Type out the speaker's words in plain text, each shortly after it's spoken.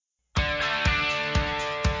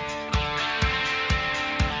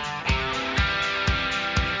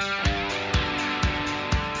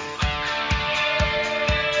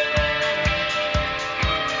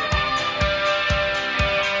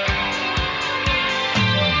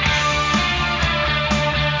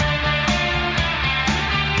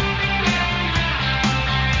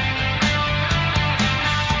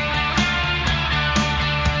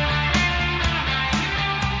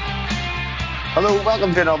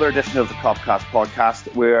welcome to another edition of the Copcast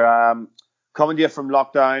podcast. We're coming to you from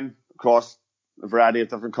lockdown across a variety of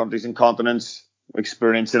different countries and continents,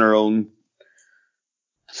 experiencing our own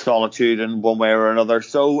solitude in one way or another.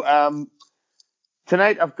 So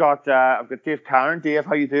tonight I've got Dave Cairn. Dave,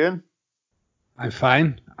 how you doing? I'm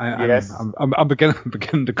fine. Yes. I'm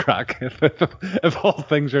beginning to crack. If all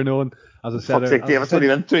things are known, as I said, Dave, it's only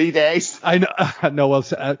been 3 days. I know. No, well,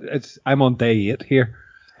 I'm on day 8 here.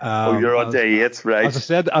 You're on day 8, right? As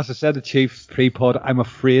I said, the chief pre-pod, I'm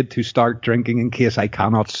afraid to start drinking in case I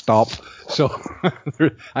cannot stop. So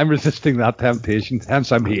I'm resisting that temptation.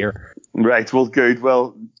 Hence, I'm here. Right. Well, good.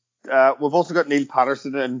 Well, we've also got Neil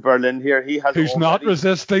Patterson in Berlin here. Who's not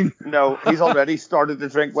resisting? No, he's already started to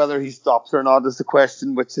drink. Whether he stops or not is the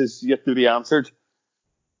question, which is yet to be answered.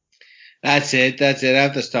 That's it. I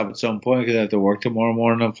have to stop at some point because I have to work tomorrow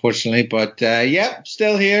morning, unfortunately. But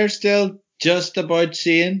still here, still just about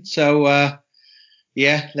seeing. So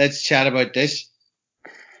let's chat about this.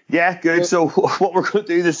 Yeah, good. So what we're going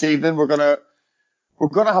to do this evening, we're going to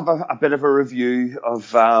have a bit of a review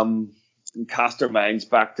of cast our minds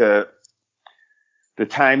back to the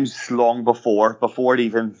times long before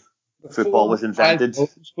even football was invented.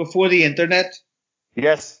 Before the internet.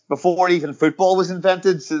 Yes, before even football was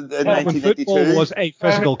invented in 1982. When football was a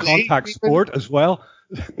physical contact sport as well.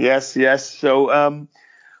 Yes. So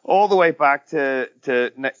all the way back to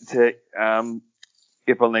April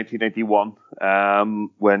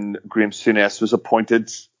 1991, when Graham Souness was appointed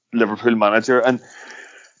Liverpool manager, and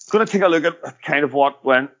going to take a look at kind of what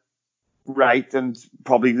went right, and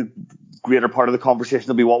probably the greater part of the conversation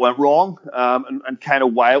will be what went wrong, and kind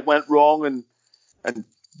of why it went wrong, and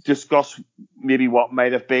discuss maybe what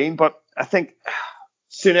might have been. But I think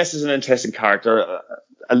Souness is an interesting character,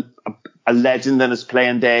 a legend in his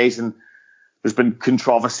playing days, and there's been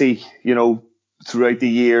controversy, throughout the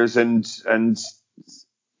years, and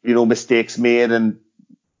mistakes made and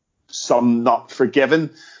some not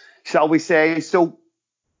forgiven, shall we say. So,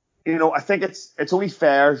 I think it's only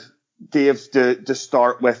fair, Dave, to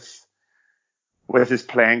start with his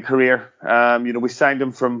playing career. We signed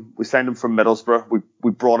him from Middlesbrough.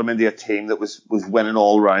 We brought him into a team that was winning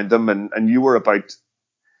all around him, and you were about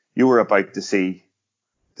to see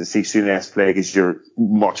Souness play because you're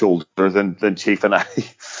much older than Chief and I.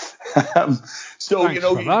 So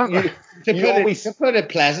to put it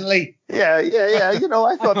pleasantly. Yeah. I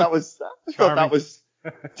thought that was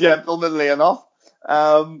gentlemanly enough.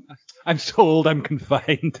 I'm so old, I'm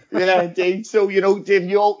confined. Yeah, indeed. So Dave,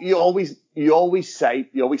 you always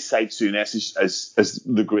cite Souness as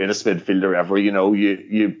the greatest midfielder ever.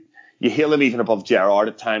 You hail him even above Gerrard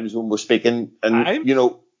at times when we're speaking,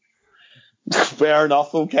 and fair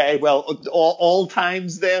enough. Okay, well, all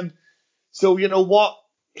times then. So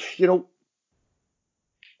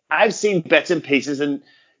I've seen bits and pieces, and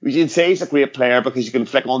you can say he's a great player because you can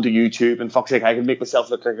flick onto YouTube and fuck's sake, I can make myself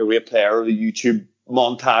look like a great player of a YouTube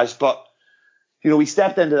montage. But he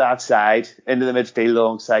stepped into that side, into the midfield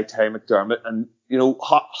alongside Terry McDermott, and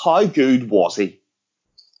how good was he?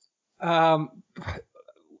 In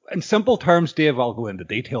simple terms, Dave, I'll go into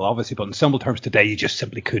detail, obviously, but in simple terms, today you just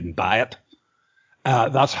simply couldn't buy it.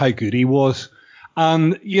 That's how good he was.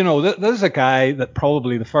 And, this is a guy that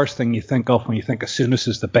probably the first thing you think of when you think of Souness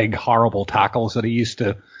is the big, horrible tackles that he used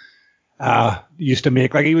to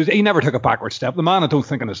make. Like he never took a backward step. The man, I don't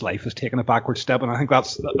think in his life has taken a backward step. And I think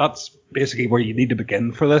that's basically where you need to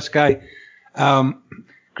begin for this guy. Graham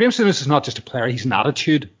Souness is not just a player. He's an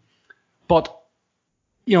attitude. But,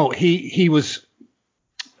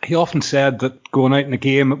 he often said that going out in the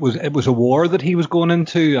game, it was a war that he was going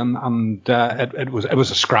into, and it was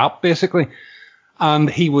a scrap basically, and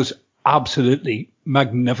he was absolutely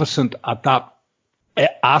magnificent at that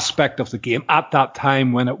aspect of the game at that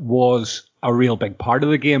time when it was a real big part of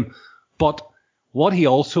the game. But what he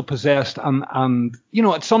also possessed, and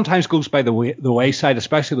it sometimes goes by the wayside,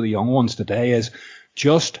 especially with the young ones today, is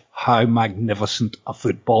just how magnificent a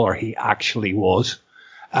footballer he actually was.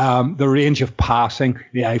 The range of passing,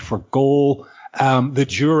 the eye for goal, the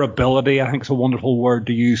durability, I think is a wonderful word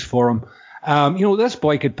to use for him. This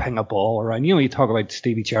boy could ping a ball around. You talk about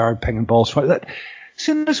Stevie Gerrard pinging balls.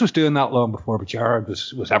 Souness was doing that long before Gerrard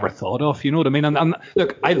was ever thought of. You know what I mean? And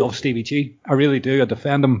look, I love Stevie G. I really do. I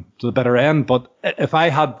defend him to the bitter end. But if I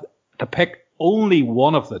had to pick only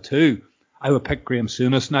one of the two, I would pick Graham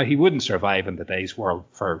Souness. Now, he wouldn't survive in today's world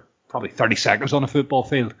for probably 30 seconds on a football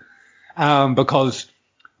field. Because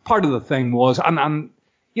part of the thing was, and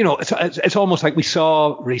it's almost like we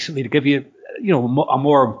saw recently, to give you, a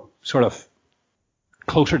more sort of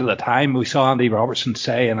closer to the time, we saw Andy Robertson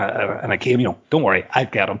say in a game, don't worry,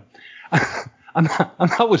 I'd get him. and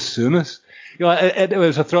that was Souness. it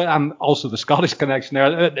was a throw, and also the Scottish connection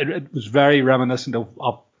there. It was very reminiscent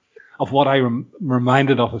of what I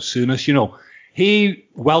reminded of Souness. He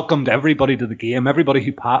welcomed everybody to the game. Everybody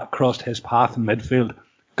who crossed his path in midfield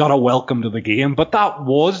got a welcome to the game. But that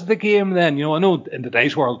was the game then. I know in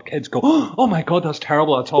today's world, kids go, oh my God, that's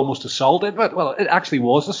terrible. That's almost assault. Well, it actually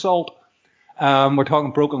was assault. We're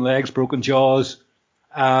talking broken legs, broken jaws.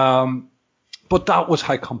 But that was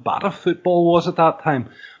how combative football was at that time.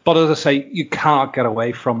 But as I say, you can't get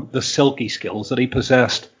away from the silky skills that he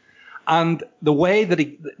possessed. And the way that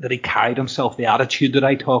he carried himself, the attitude that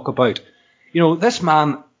I talk about. This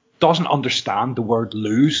man doesn't understand the word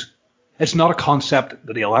lose. It's not a concept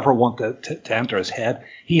that he'll ever want to enter his head.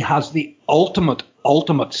 He has the ultimate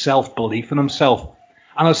self-belief in himself.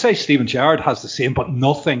 And I'll say Steven Gerrard has the same, but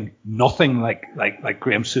nothing like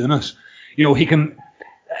Graham Souness. He can,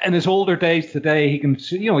 in his older days today, he can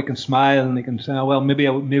smile and he can say, oh, well,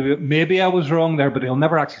 maybe I was wrong there, but he'll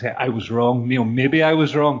never actually say I was wrong. Maybe I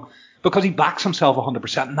was wrong. Because he backs himself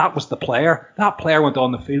 100%, and that was the player. That player went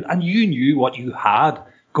on the field, and you knew what you had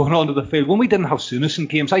going onto the field. When we didn't have Souness in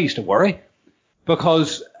games, I used to worry.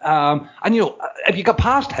 Because, if you got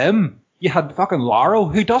past him, you had fucking Laro,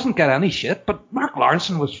 who doesn't get any shit, but Mark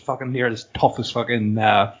Lawrenson was fucking near as tough as fucking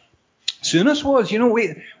Souness was.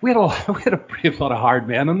 We had a brave lot of hard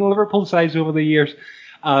men on the Liverpool sides over the years.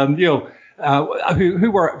 And, who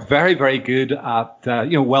were very, very good at,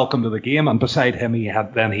 welcome to the game. And beside him, he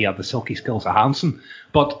had the silky skills of Hansen.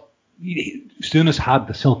 But Souness had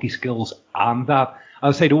the silky skills and that.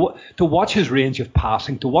 I'd say to watch his range of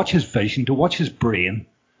passing, to watch his vision, to watch his brain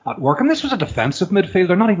at work. And this was a defensive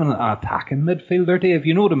midfielder, not even an attacking midfielder, Dave.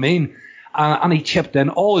 You know what I mean? And he chipped in.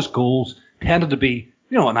 All his goals tended to be,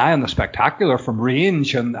 an eye on the spectacular from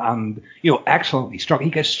range and excellently struck. He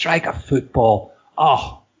could strike a football.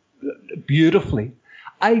 Beautifully.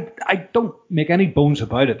 I don't make any bones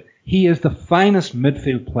about it. He is the finest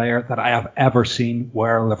midfield player that I have ever seen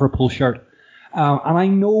wear a Liverpool shirt. And I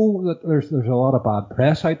know that there's a lot of bad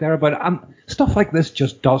press out there about it, and stuff like this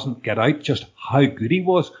just doesn't get out just how good he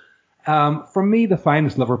was. For me, the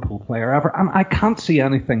finest Liverpool player ever, and I can't see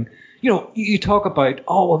anything. You talk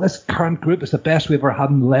about, this current group is the best we've ever had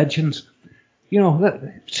in legends.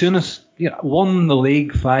 Souness won the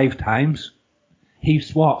league 5 times.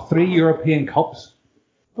 He's 3 European Cups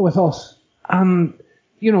with us. And,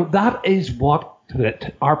 that is what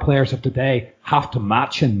our players of today have to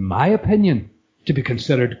match, in my opinion, to be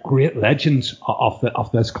considered great legends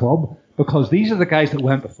of this club. Because these are the guys that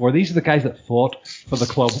went before. These are the guys that fought for the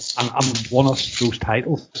club and won us those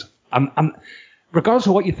titles. And regardless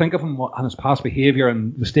of what you think of him and his past behaviour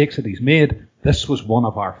and mistakes that he's made, this was one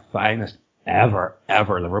of our finest ever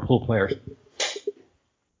Liverpool players.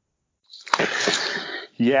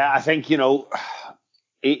 Yeah, I think,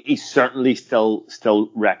 he's certainly still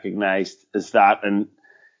recognised as that. And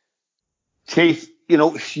Keith,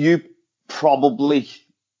 you probably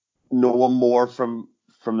know him more from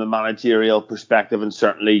the managerial perspective and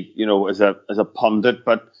certainly, as a pundit.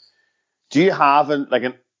 But do you have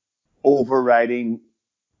an overriding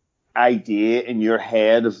idea in your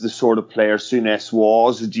head of the sort of player Souness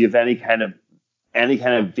was? Or do you have any kind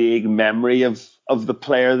of vague memory of the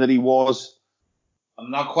player that he was? I'm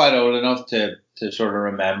not quite old enough to sort of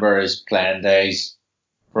remember his playing days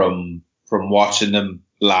from watching them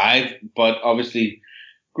live, but obviously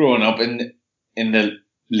growing up in the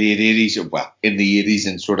late 80s, in the 80s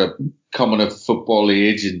and sort of coming of football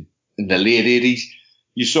age in the late 80s,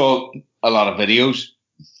 you saw a lot of videos,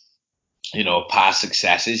 past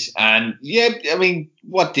successes. And yeah, I mean,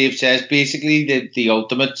 what Dave says, basically the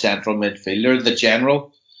ultimate central midfielder, the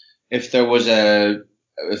general. If there was a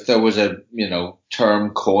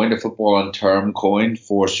term coined, a footballing term coined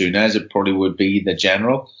for Souness, it probably would be the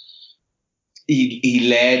general. He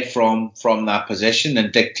led from that position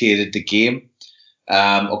and dictated the game.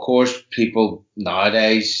 Of course, people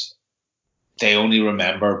nowadays, they only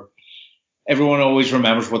remember, everyone always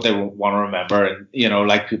remembers what they want to remember. And,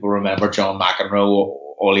 like people remember John McEnroe,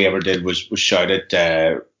 all he ever did was shout at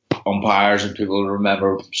umpires, and people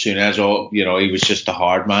remember Souness, he was just a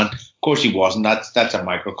hard man. Of course he wasn't. That's a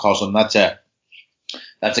microcosm. That's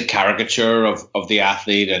a caricature of the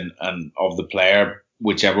athlete and of the player,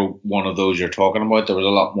 whichever one of those you're talking about. There was a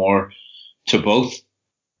lot more to both.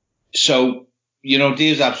 So,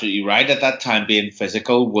 Dave's absolutely right. At that time, being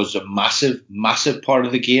physical was a massive, massive part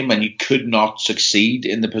of the game, and you could not succeed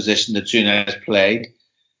in the position that Souness played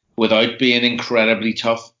without being incredibly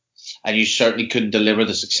tough. And you certainly couldn't deliver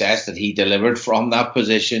the success that he delivered from that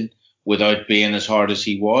position without being as hard as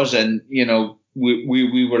he was. And,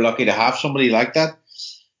 we were lucky to have somebody like that.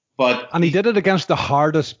 And he did it against the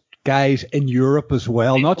hardest guys in Europe as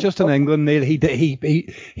well, not just in England, Neil.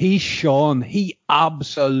 He shone. He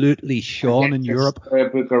absolutely shone in Europe.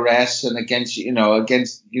 Bucharest and against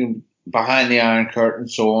behind the Iron Curtain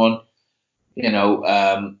and so on.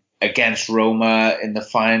 Against Roma in the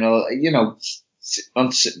final.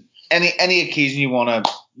 On any occasion you want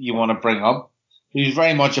to bring up. He was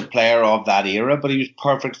very much a player of that era, but he was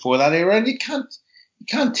perfect for that era, and you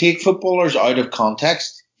can't take footballers out of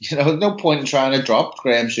context. There's no point in trying to drop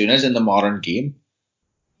Graham Souness in the modern game.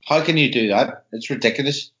 How can you do that? It's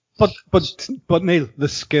ridiculous. But Neil, the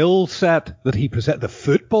skill set that he presented, the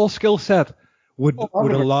football skill set, would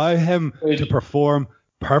allow him to perform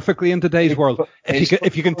perfectly in today's world.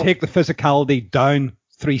 If you can take the physicality down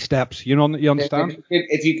 3 steps, you understand?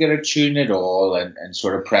 If you could attune it all and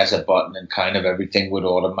sort of press a button and kind of everything would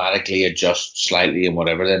automatically adjust slightly and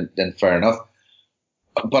whatever, then fair enough.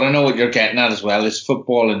 But I know what you're getting at as well. Is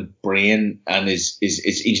football and brain, and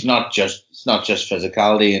it's not just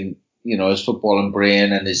physicality, and his football and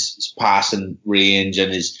brain and his passing range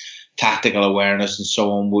and his tactical awareness and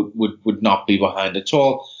so on would not be behind at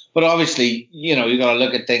all. But obviously, you got to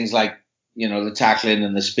look at things like the tackling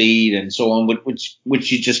and the speed and so on,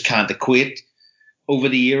 which you just can't equate over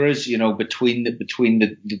the eras, between the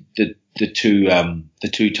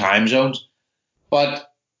two time zones.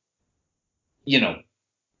 But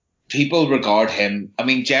people regard him. I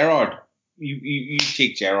mean, Gerrard. You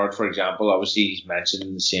take Gerrard, for example. Obviously, he's mentioned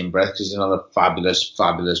in the same breath because he's another fabulous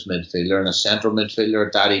midfielder and a central midfielder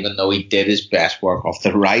at that, even though he did his best work off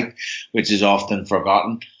the right, which is often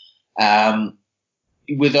forgotten.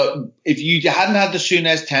 If you hadn't had the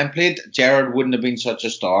Souness template, Gerrard wouldn't have been such a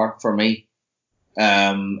star for me.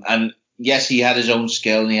 And yes, he had his own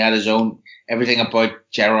skill and he had his own, everything about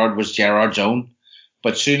Gerrard was Gerrard's own.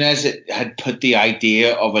 But Souness had put the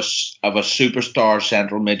idea of a superstar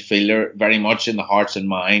central midfielder very much in the hearts and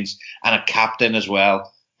minds, and a captain as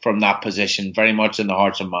well from that position, very much in the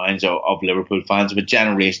hearts and minds of Liverpool fans, of a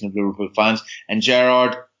generation of Liverpool fans. And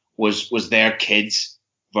Gerrard was their kids'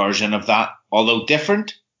 version of that, although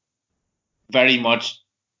different, very much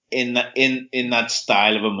in that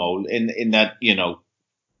style of a mold, in that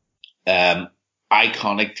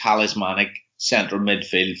iconic, talismanic central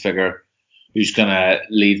midfield figure who's going to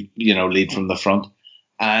lead from the front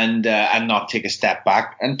and not take a step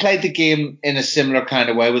back, and played the game in a similar kind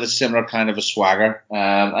of way with a similar kind of a swagger.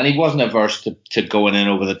 And he wasn't averse to going in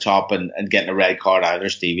over the top and getting a red card either,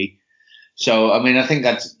 Stevie. So, I mean, I think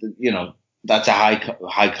that's a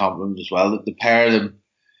high compliment as well. The pair of them,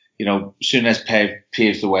 Souness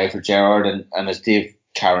paves the way for Gerrard, and as Dave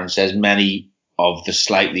Cameron says, many of the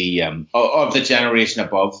slightly of the generation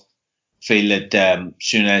above feel that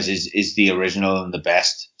Souness is the original and the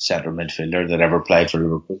best centre midfielder that ever played for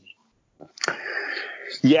Liverpool.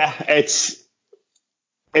 Yeah, it's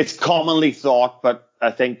commonly thought, but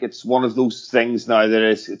I think it's one of those things now that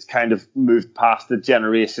it's kind of moved past the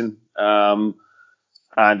generation, and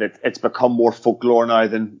it's become more folklore now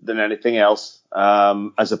than anything else,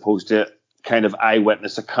 as opposed to kind of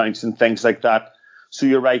eyewitness accounts and things like that. So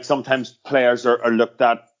you're right. Sometimes players are looked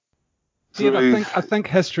at. I think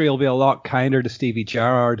history will be a lot kinder to Stevie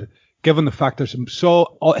Gerrard, given the fact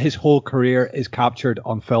his whole career is captured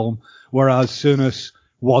on film, whereas Souness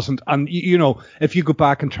wasn't. And if you go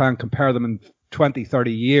back and try and compare them in 20,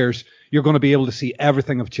 30 years, you're going to be able to see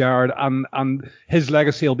everything of Gerrard, and his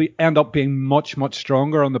legacy will end up being much, much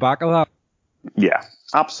stronger on the back of that. Yeah,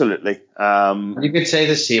 absolutely. You could say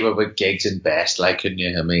the same about Giggs and Best, couldn't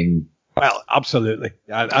you? I mean. Well, absolutely.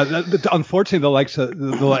 Unfortunately, the likes of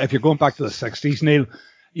if you're going back to the 60s, Neil,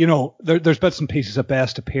 there's bits and pieces of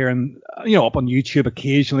Best appearing, up on YouTube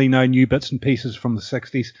occasionally now, new bits and pieces from the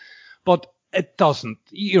 60s, but it doesn't,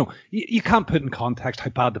 you can't put in context how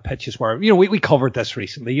bad the pitches were. We covered this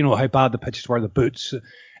recently, how bad the pitches were, the boots,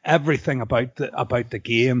 everything about the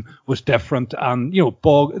game was different, and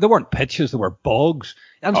there weren't pitches, there were bogs,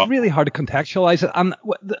 and it's really hard to contextualize it. And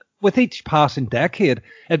with each passing decade,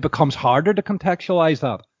 it becomes harder to contextualize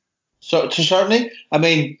that. So certainly, I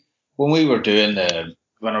mean, when I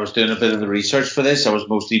was doing a bit of the research for this, I was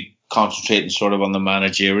mostly concentrating sort of on the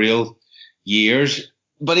managerial years.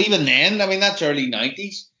 But even then, I mean, that's early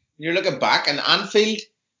 90s. You're looking back, and Anfield,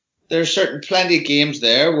 there's plenty of games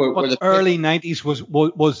there where the early 90s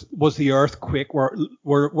was the earthquake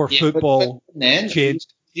where football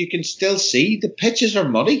changed. You can still see the pitches are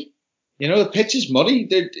muddy. The pitch is muddy.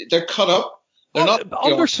 They're cut up. They're not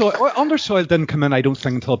undersoil didn't come in, I don't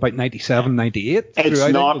think, until about 97, 98.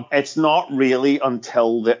 It's not really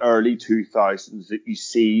until the early 2000s that you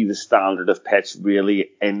see the standard of pitch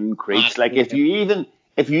really increase. If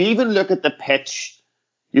you even look at the pitch,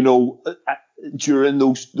 during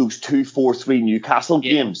those 2-4-3 Newcastle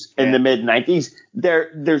games in the mid-90s.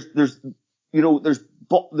 There's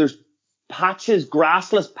patches,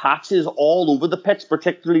 grassless patches all over the pitch,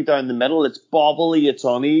 particularly down the middle. It's bobbly, it's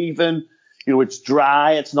uneven, it's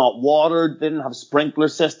dry, it's not watered, didn't have sprinkler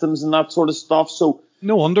systems and that sort of stuff. So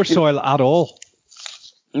no undersoil at all.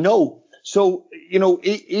 No. So,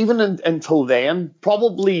 even until then,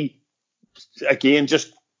 probably, again,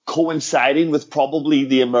 just coinciding with probably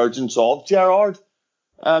the emergence of Gerrard,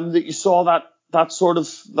 that you saw that sort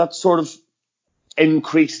of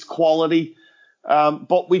increased quality.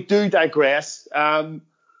 But we do digress. So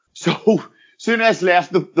Souness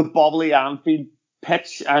left the bobbly Anfield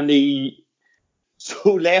pitch, and he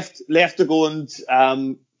left to go and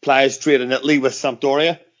play his trade in Italy with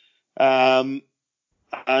Sampdoria.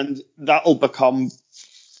 And that'll become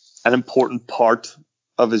an important part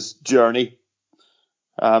of his journey,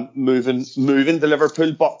 moving to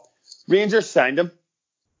Liverpool. But Rangers signed him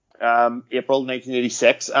April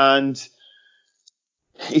 1986, and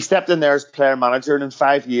he stepped in there as player manager, and in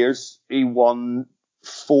 5 years he won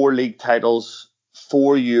 4 league titles,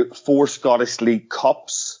 4 Scottish League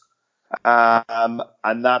Cups,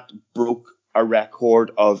 and that broke a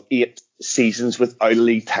record of 8 seasons without a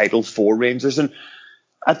league title for Rangers. And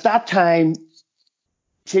at that time,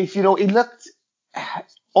 Chief, he looked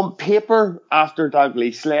on paper after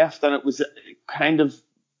Dalglish left, and it was kind of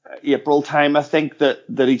April time, I think, that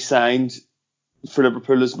he signed for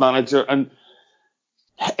Liverpool as manager, and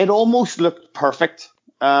it almost looked perfect.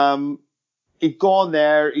 He'd gone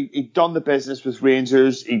there, he'd done the business with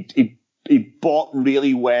Rangers, he bought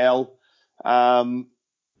really well.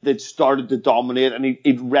 They'd started to dominate, and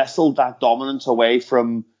he'd wrestled that dominance away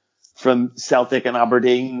from Celtic and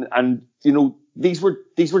Aberdeen, and these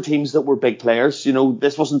were teams that were big players.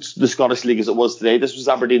 This wasn't the Scottish League as it was today. This was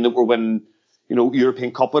Aberdeen that were winning,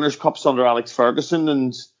 European Cup Winners' Cups under Alex Ferguson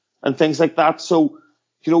and things like that. So,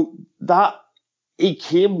 that he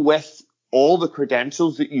came with all the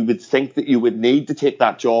credentials that you would think that you would need to take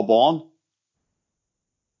that job on.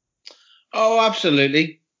 Oh,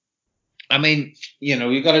 absolutely. I mean,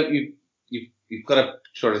 you've got to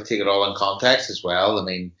sort of take it all in context as well. I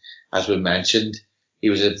mean, as we mentioned, he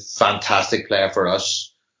was a fantastic player for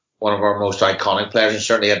us, one of our most iconic players, and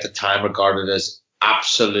certainly at the time regarded as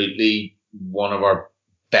absolutely one of our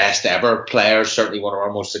best ever players, certainly one of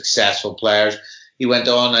our most successful players. He went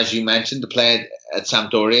on, as you mentioned, to play at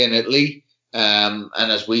Sampdoria in Italy. And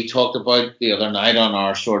as we talked about the other night on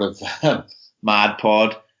our sort of mad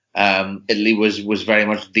pod, Italy was very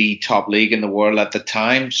much the top league in the world at the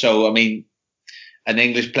time. So, I mean, an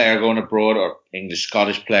English player going abroad, or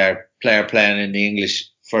English-Scottish player playing in the English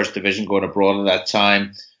First Division going abroad at that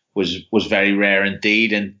time was very rare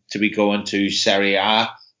indeed. And to be going to Serie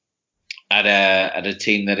A at a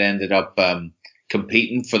team that ended up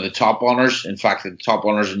competing for the top honours, in fact, the top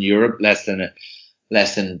honours in Europe, less than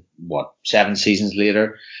 7 seasons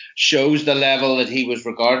later, shows the level that he was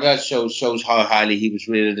regarded as, shows how highly he was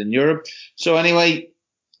rated in Europe. So anyway,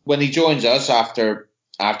 when he joins us after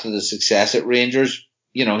the success at Rangers,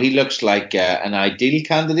 he looks like an ideal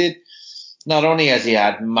candidate. Not only has he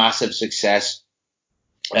had massive success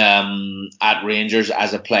at Rangers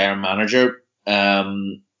as a player manager,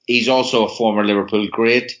 he's also a former Liverpool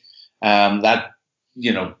great. That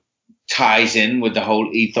ties in with the whole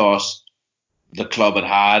ethos the club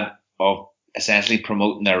had of essentially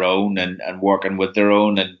promoting their own and working with their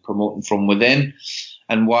own and promoting from within.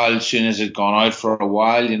 And while Souness had gone out for a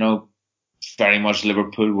while, very much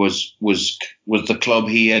Liverpool was the club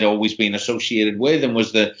he had always been associated with, and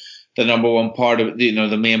was the number one part of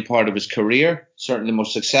the main part of his career, certainly the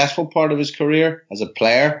most successful part of his career as a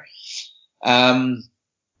player. And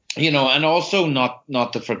also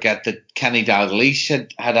not to forget that Kenny Dalglish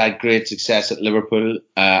had great success at Liverpool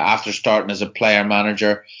after starting as a player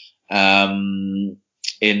manager in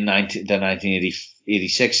the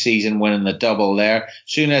 1986 season, winning the double there.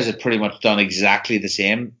 Souness had pretty much done exactly the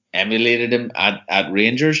same, emulated him at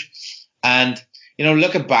Rangers. And,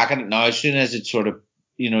 looking back at it now, Souness had sort of,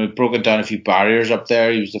 broken down a few barriers up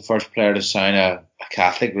there. He was the first player to sign a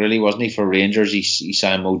Catholic, really, wasn't he, for Rangers? He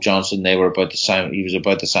signed Mo Johnson. He was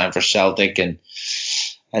about to sign for Celtic, and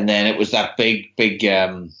then it was that big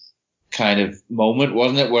kind of moment,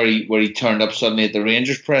 wasn't it, where he turned up suddenly at the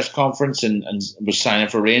Rangers press conference and was signing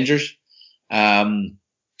for Rangers, and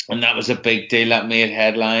that was a big deal that made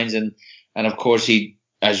headlines, and of course he,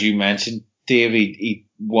 as you mentioned, Dave, he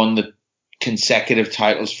won the consecutive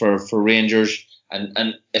titles for Rangers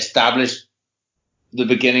and established the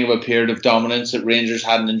beginning of a period of dominance that Rangers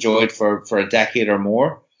hadn't enjoyed for a decade or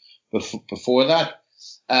more before that.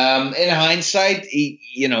 In hindsight,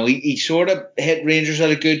 he sort of hit Rangers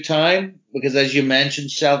at a good time because, as you mentioned,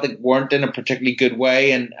 Celtic weren't in a particularly good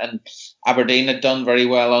way, and Aberdeen had done very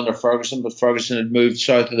well under Ferguson, but Ferguson had moved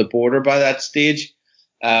south of the border by that stage.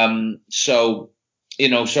 So, you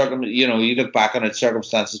look back on it,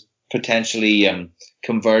 circumstances potentially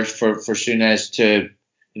converged for Souness to,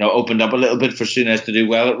 opened up a little bit for Souness to do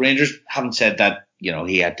well at Rangers. Having said that,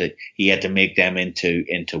 he had to make them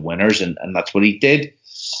into winners, and that's what he did.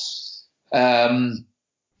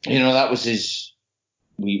 That was his.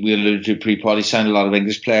 We alluded to pre-pod. He signed a lot of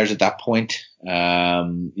English players at that point.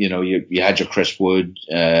 You had your Chris Wood,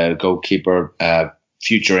 goalkeeper,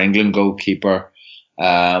 future England goalkeeper.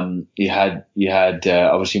 You had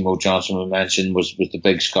obviously Mo Johnson, we mentioned, was the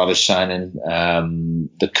big Scottish signing,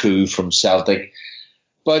 the coup from Celtic.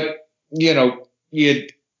 But you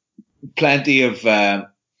had plenty of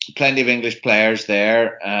English players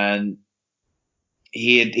there, and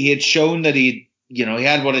he had shown that he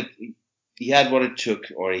had what it took,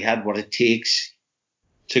 or he had what it takes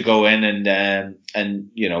to go in and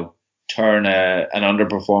turn an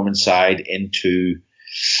underperforming side into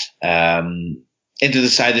the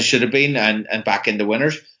side that should have been and back into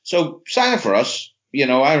winners. So signing for us,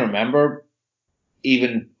 I remember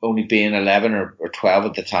even only being 11 or 12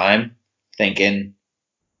 at the time, thinking,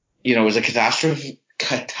 it was a catastrophe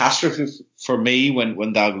for me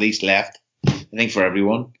when Dalglish left. I think for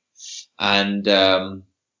everyone, and to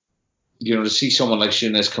see someone like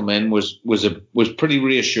Souness come in was pretty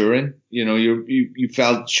reassuring. You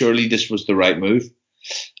felt surely this was the right move.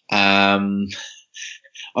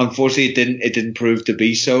 Unfortunately, it didn't prove to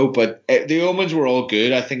be so, but the omens were all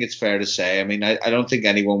good. I think it's fair to say. I mean, I don't think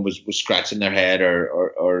anyone was scratching their head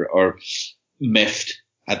or miffed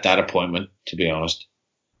at that appointment, to be honest.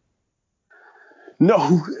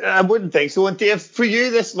 No, I wouldn't think so. And Dave, for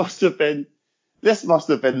you, this must have been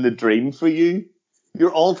the dream for you.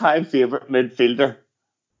 Your all-time favourite midfielder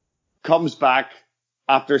comes back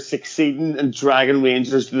after succeeding in dragging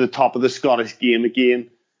Rangers to the top of the Scottish game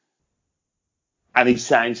again, and he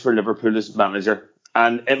signs for Liverpool as manager.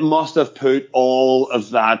 And it must have put all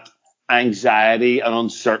of that anxiety and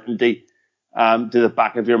uncertainty to the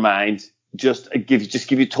back of your mind. Just give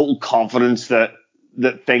you total confidence that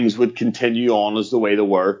things would continue on as the way they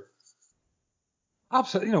were.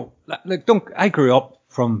 Absolutely. I grew up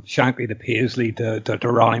from Shankly to Paisley to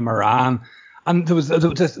Ronnie Moran, and there was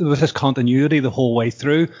this continuity the whole way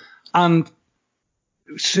through. And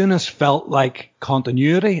Souness felt like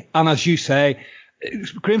continuity. And as you say,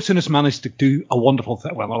 Graham Souness managed to do a wonderful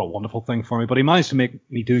thing. Well, not a wonderful thing for me, but he managed to make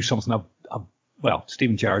me do something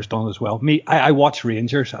Stephen Gerrard's done as well. I watch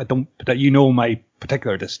Rangers. I don't, my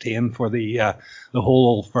particular disdain for the whole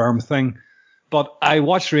old firm thing. But I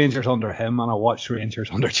watched Rangers under him, and I watched Rangers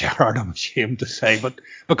under Gerrard, I'm ashamed to say, but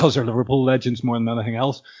because they're Liverpool legends more than anything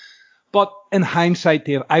else. But in hindsight,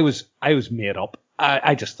 Dave, I was made up.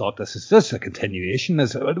 I just thought this is a continuation.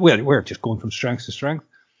 We're just going from strength to strength.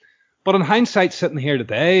 But in hindsight, sitting here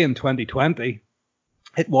today in 2020,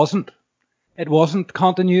 it wasn't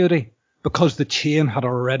continuity, because the chain had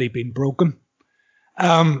already been broken.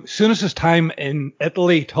 Souness's time in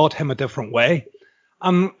Italy taught him a different way.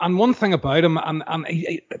 And one thing about him, and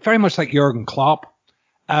he, very much like Jurgen Klopp,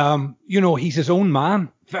 he's his own man,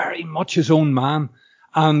 very much his own man,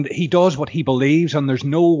 and he does what he believes, and there's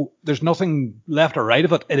nothing left or right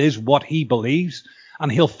of it. It is what he believes,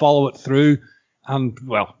 and he'll follow it through. And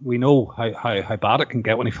well, we know how bad it can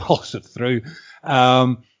get when he follows it through.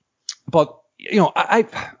 But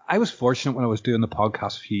I was fortunate when I was doing the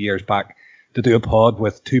podcast a few years back to do a pod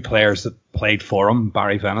with two players that played for him,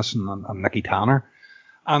 Barry Venison and Nicky Tanner.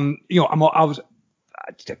 And, I was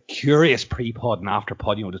a curious pre-pod and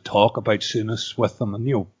after-pod, to talk about Souness with them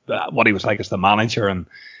and, what he was like as the manager, and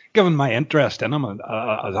given my interest in him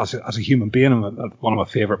as a human being and one of my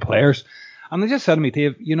favourite players. And they just said to me,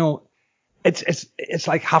 Dave, it's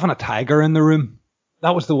like having a tiger in the room.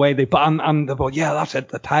 That was the way they, and they thought, yeah, that's it,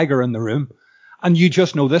 the tiger in the room. And you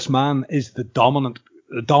just know this man is the dominant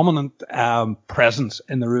presence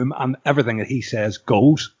in the room, and everything that he says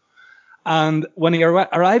goes. And when he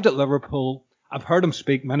arrived at Liverpool, I've heard him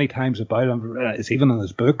speak many times about him. It's even in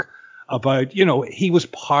his book about, he was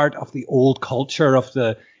part of the old culture of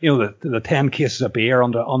the 10 cases of beer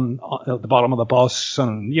on the bottom of the bus,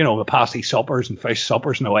 and, the pasty suppers and fish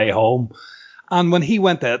suppers on the way home. And when he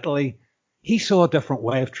went to Italy, he saw a different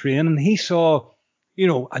way of training. He saw,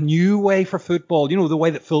 a new way for football, the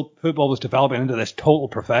way that football was developing into this total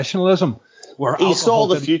professionalism. Where he saw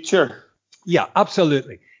the future. Yeah,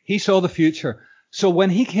 absolutely. He saw the future. So when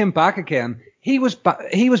he came back again, he was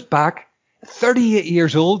back 38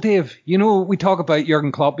 years old, Dave. You know, we talk about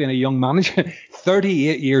Jurgen Klopp being a young manager.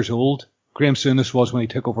 38 years old Graham Souness was when he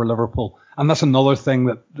took over Liverpool. And that's another thing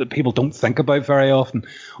that people don't think about very often.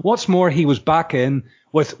 What's more, he was back in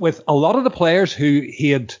with a lot of the players who he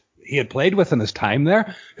had played with in his time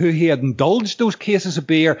there, who he had indulged those cases of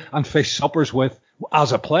beer and fish suppers with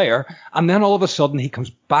as a player. And then all of a sudden he comes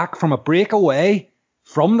back from a breakaway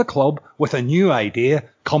from the club with a new idea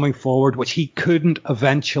coming forward, which he couldn't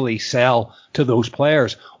eventually sell to those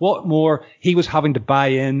players. What more, he was having to buy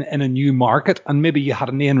in a new market, and maybe you had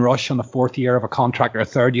an Ian Rush on the fourth year of a contract or a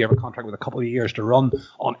third year of a contract with a couple of years to run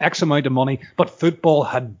on X amount of money, but football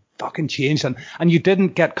had fucking changed, and you didn't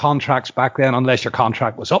get contracts back then unless your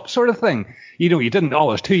contract was up, sort of thing. You know, you didn't,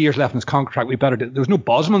 there's 2 years left in his contract, we better do. There was no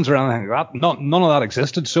Bosmans or anything like that. None of that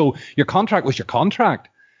existed. So your contract was your contract.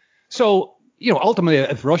 So, you know, ultimately,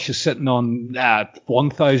 if Rush is sitting on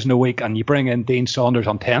 1,000 a week and you bring in Dean Saunders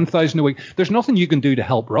on 10,000 a week, there's nothing you can do to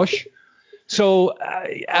help Rush. So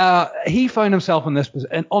he found himself in this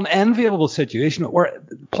an unenviable situation where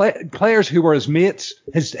players who were his mates,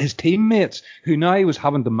 his teammates, who now he was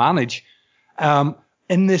having to manage,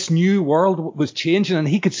 in this new world was changing, and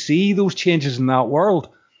he could see those changes in that world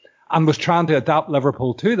and was trying to adapt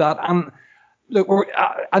Liverpool to that. And look,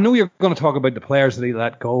 I know you're going to talk about the players that he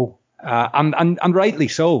let go. And rightly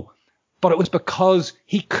so, but it was because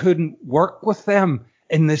he couldn't work with them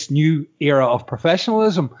in this new era of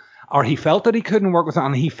professionalism, or he felt that he couldn't work with them,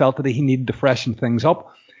 and he felt that he needed to freshen things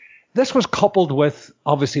up. This was coupled with,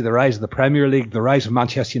 obviously, the rise of the Premier League, the rise of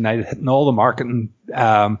Manchester United hitting all the marketing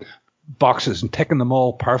boxes and ticking them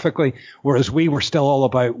all perfectly, whereas we were still all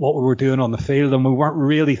about what we were doing on the field, and we weren't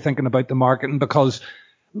really thinking about the marketing because,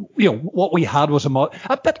 you know, what we had was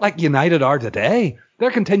a bit like United are today.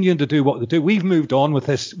 They're continuing to do what they do. We've moved on with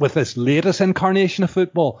this latest incarnation of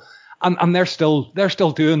football, and they're still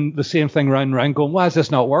doing the same thing round and round, going, why is this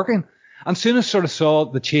not working? And Souness sort of saw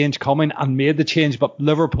the change coming and made the change, but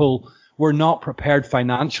Liverpool were not prepared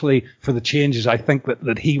financially for the changes I think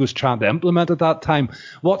that he was trying to implement at that time.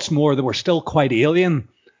 What's more, they were still quite alien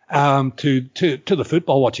to the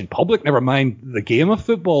football watching public, never mind the game of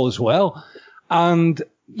football as well. And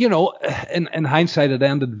you know, in hindsight, it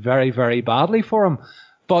ended very, very badly for him.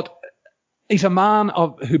 But he's a man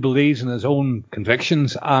who believes in his own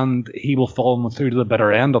convictions, and he will follow them through to the bitter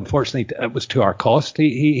end. Unfortunately, it was to our cost.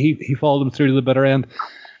 He followed them through to the bitter end.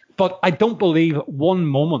 But I don't believe one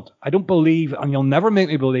moment, and you'll never make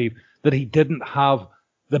me believe, that he didn't have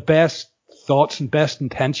the best thoughts and best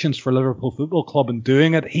intentions for Liverpool Football Club in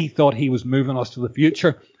doing it. He thought he was moving us to the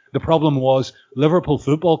future. The problem was Liverpool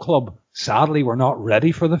Football Club, sadly, were not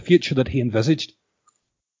ready for the future that he envisaged.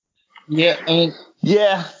 Yeah, I mean,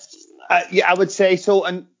 I would say so.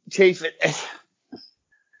 And Chief,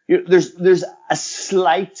 there's a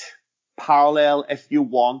slight parallel, if you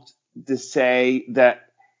want, to say that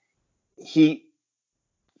he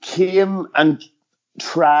came and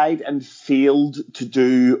tried and failed to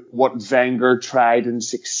do what Wenger tried and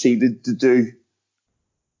succeeded to do.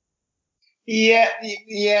 Yeah,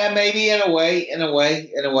 maybe in a way.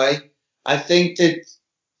 I think that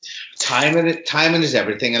timing is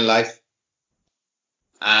everything in life,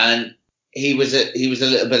 and he was a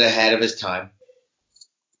little bit ahead of his time,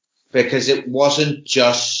 because it wasn't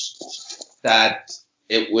just that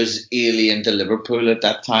it was alien to Liverpool at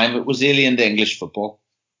that time; it was alien to English football.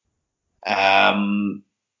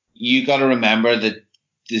 You got to remember that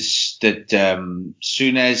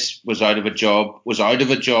Souness was out of a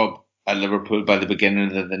job at Liverpool by the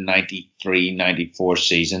beginning of the 93-94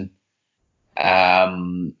 season.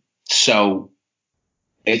 So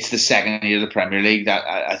it's the second year of the Premier League. That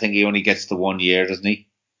I think he only gets the 1 year, doesn't he?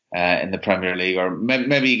 In the Premier League, or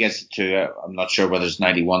maybe he gets it 2. I'm not sure whether it's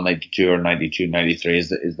 91, 92 or 92, 93 is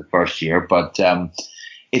the first year, but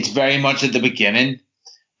it's very much at the beginning,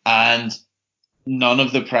 and none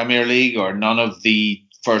of the Premier League or none of the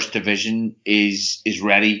First Division is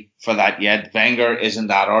ready for that yet. Wenger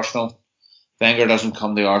isn't at Arsenal. Wenger doesn't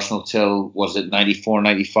come to Arsenal till, was it 94,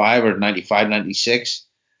 95 or 95, 96?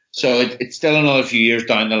 So it's still another few years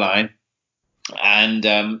down the line. And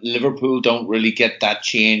Liverpool don't really get that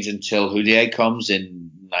change until Houllier comes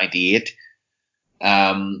in 98.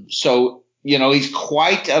 So, you know, he's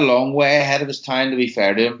quite a long way ahead of his time, to be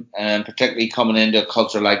fair to him, and particularly coming into a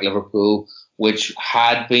culture like Liverpool, which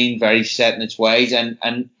had been very set in its ways, and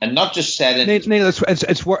not just set in. Neil,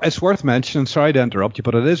 it's worth mentioning. Sorry to interrupt you,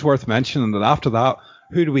 but it is worth mentioning that after that,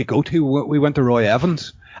 who do we go to? We went to Roy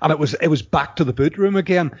Evans, and it was back to the boot room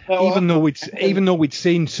again. Even though we'd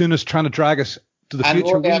seen Souness trying to drag us to the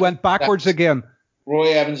future, we went backwards again.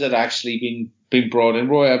 Roy Evans had actually been brought in.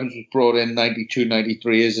 Roy Evans was brought in 92,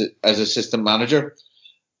 93 as assistant manager.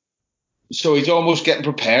 So he's almost getting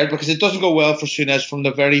prepared because it doesn't go well for Souness from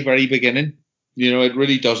the very, very beginning. You know, it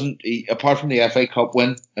really doesn't. Apart from the FA Cup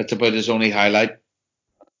win, that's about his only highlight.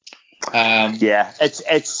 It's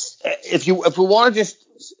if we want to just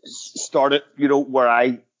start it, you know, where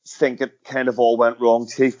I think it kind of all went wrong,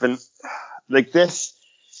 Chief, and like this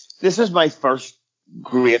is my first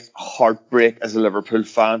great heartbreak as a Liverpool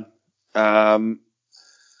fan.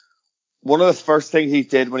 One of the first things he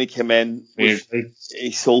did when he came in was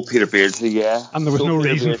he sold Peter Beardsley, yeah. And there was no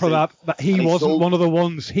reason for that. He wasn't one of the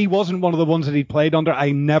ones that he played under.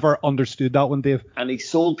 I never understood that one, Dave. And he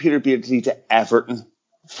sold Peter Beardsley to Everton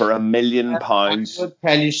for £1 million. I would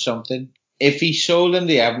tell you something. If he sold him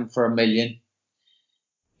to Everton for $1 million,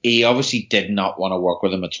 he obviously did not want to work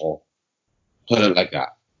with him at all. Put it like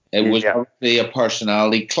that. It was probably a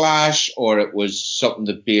personality clash, or it was something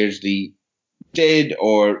that Beardsley did,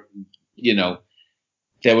 or, you know,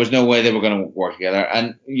 there was no way they were going to work together.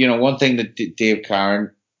 And, you know, one thing that Dave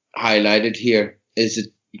Caron highlighted here is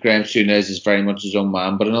that Graham Souness is very much his own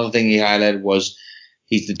man. But another thing he highlighted was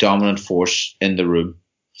he's the dominant force in the room.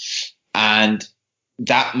 And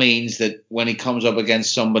that means that when he comes up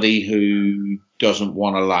against somebody who doesn't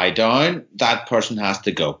want to lie down, that person has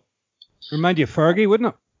to go. Remind you of Fergie,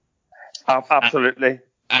 wouldn't it? Absolutely.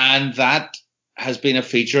 And that has been a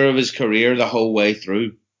feature of his career the whole way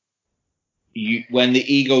through. When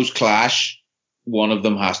the egos clash, one of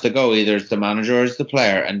them has to go. Either it's the manager or it's the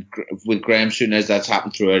player. And with Graham Souness, that's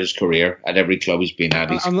happened throughout his career at every club he's been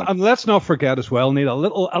at. And let's not forget as well,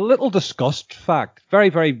 Neil, a little discussed fact, very,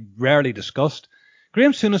 very rarely discussed.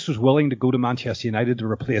 Graham Souness was willing to go to Manchester United to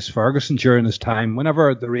replace Ferguson during his time,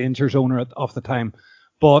 whenever the Rangers owner of the time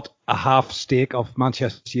bought a half stake of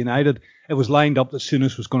Manchester United. It was lined up that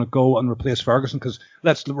Souness was going to go and replace Ferguson, because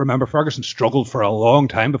let's remember Ferguson struggled for a long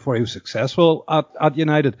time before he was successful at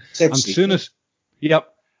United. And Souness,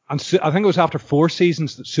 I think it was after 4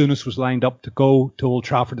 seasons that Souness was lined up to go to Old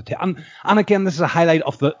Trafford. And again, this is a highlight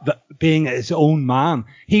of the being his own man.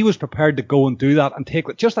 He was prepared to go and do that and take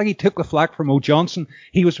it, just like he took the flak from O Johnson.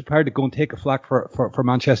 He was prepared to go and take a flak for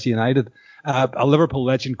Manchester United. A Liverpool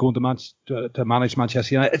legend going to manage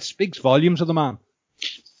Manchester United. It speaks volumes of the man.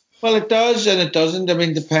 Well, it does and it doesn't. I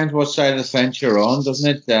mean, it depends what side of the fence you're on,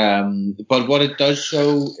 doesn't it? But what it does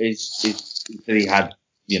show is that he had,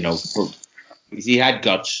 you know, he had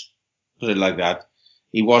guts, put it like that.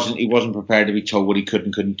 He wasn't prepared to be told what he could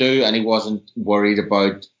and couldn't do, and he wasn't worried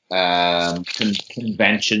about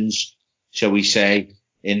conventions, shall we say,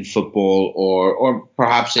 in football or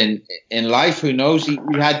perhaps in life. Who knows? He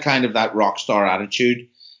had kind of that rock star attitude.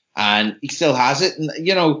 And he still has it, and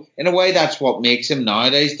you know, in a way, that's what makes him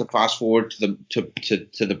nowadays. To fast forward to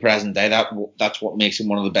the present day, that's what makes him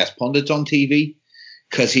one of the best pundits on TV,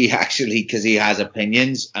 because he has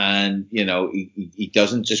opinions, and you know, he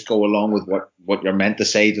doesn't just go along with what you're meant to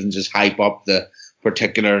say. He doesn't just hype up the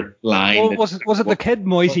particular line. Well, was it the kid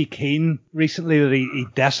Moise Keane recently that he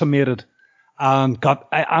decimated and got?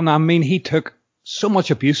 And I mean, he took so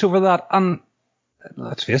much abuse over that, and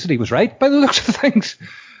let's face it, he was right by the looks of things.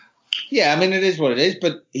 Yeah, I mean, it is what it is,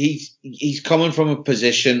 but he's coming from a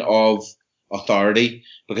position of authority,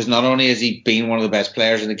 because not only has he been one of the best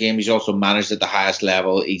players in the game, he's also managed at the highest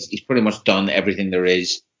level. He's pretty much done everything there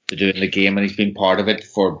is to do in the game, and he's been part of it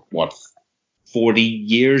for 40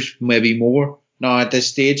 years, maybe more now at this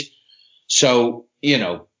stage. So, you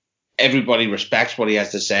know, everybody respects what he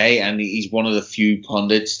has to say, and he's one of the few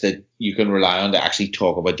pundits that you can rely on to actually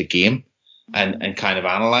talk about the game and kind of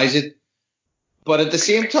analyze it. But at the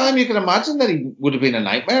same time, you can imagine that he would have been a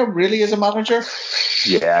nightmare, really, as a manager.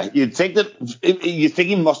 Yeah, you'd think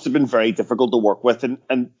he must have been very difficult to work with,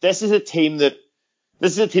 and this is a team that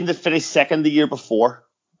finished second the year before,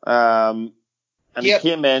 and he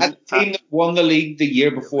came in. A team that won the league the year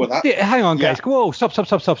before that. Hang on, guys. Whoa, stop.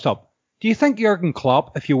 Do you think Jurgen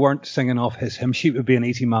Klopp, if you weren't singing off his hymn sheet, would be an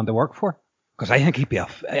easy man to work for? Because I think he'd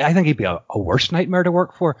be a worse nightmare to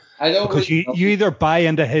work for. I don't, because you either buy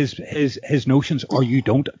into his notions or you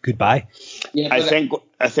don't. Goodbye. Yeah, I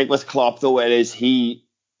think with Klopp though, it is he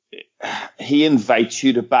invites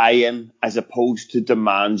you to buy in as opposed to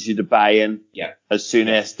demands you to buy in. Yeah. As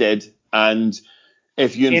Souness did, and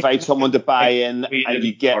if you invite someone to buy in and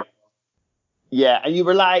you get. Yeah, and you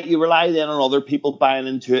rely then on other people buying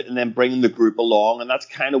into it and then bringing the group along, and that's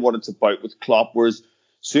kind of what it's about with Klopp. Whereas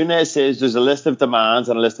Souness says there's a list of demands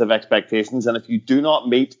and a list of expectations, and if you do not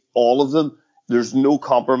meet all of them, there's no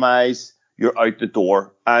compromise. You're out the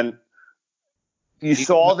door. And you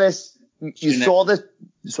saw this.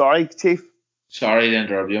 Sorry, Chief. Sorry to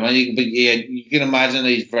interrupt you, man. You can imagine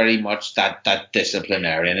he's very much that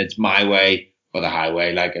disciplinarian. It's my way or the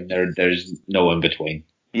highway, like, and there's no in between.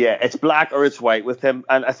 Yeah, it's black or it's white with him,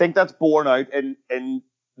 and I think that's borne out in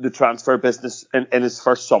the transfer business in his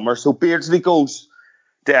first summer. So Beardsley goes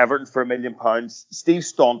to Everton for £1 million. Steve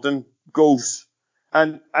Staunton goes,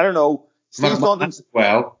 and I don't know, Steve Staunton as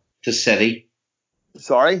well to City.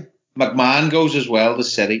 Sorry, McMahon goes as well to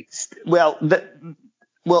City. Well,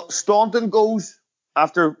 Staunton goes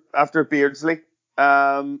after Beardsley.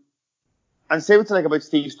 And say what you like about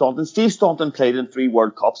Steve Staunton. Steve Staunton played in 3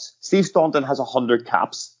 World Cups. Steve Staunton has 100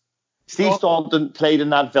 caps. Steve Staunton played in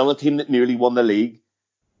that Villa team that nearly won the league.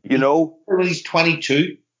 You know? He's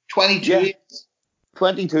 22. 22. Yeah,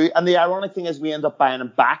 22. And the ironic thing is we end up buying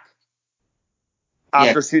him back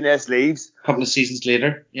after Souness leaves. A couple of seasons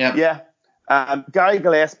later. Yeah. Yeah. Gary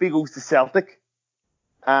Gillespie goes to Celtic.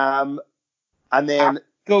 And then...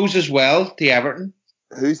 goes as well to Everton.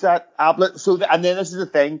 Who's that? Ablett. And then this is the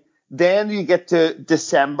thing. Then you get to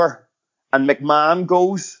December and McMahon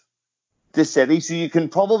goes to City. So you can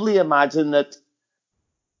probably imagine that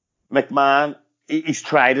McMahon, he's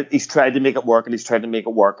tried it. He's tried to make it work and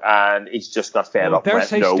he's just got fed up. Dare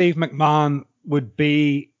say Steve McMahon would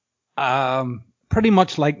be pretty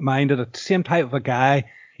much like-minded, the same type of a guy.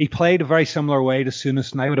 He played a very similar way to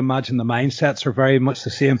Souness, and I would imagine the mindsets are very much the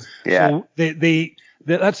same. Yeah. So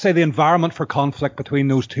let's say the environment for conflict between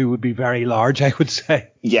those two would be very large, I would say.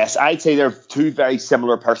 Yes, I'd say they're 2 very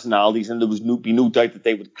similar personalities, and there was no doubt that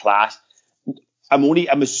they would clash.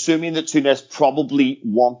 I'm assuming that Souness probably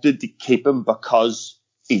wanted to keep him because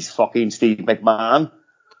he's fucking Steve McMahon,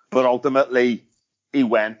 but ultimately he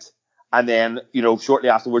went, and then shortly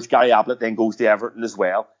afterwards Gary Ablett then goes to Everton as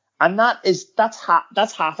well, and that's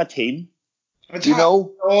half a team. It's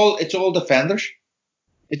all defenders.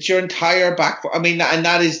 It's your entire back. I mean, and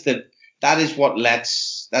that is what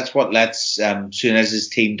lets Souness's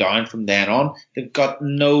team down from then on. They've got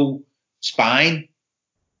no spine,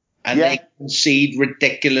 and they concede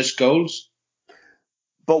ridiculous goals.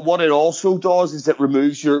 But what it also does is it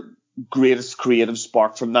removes your greatest creative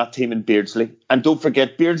spark from that team in Beardsley. And don't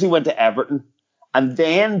forget, Beardsley went to Everton, and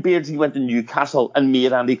then Beardsley went to Newcastle and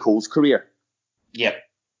made Andy Cole's career. Yep.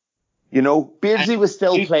 Beardsley was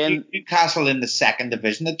still playing... Newcastle in the 2nd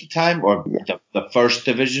division at the time, or the 1st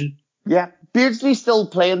division. Yeah, Beardsley still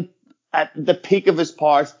playing at the peak of his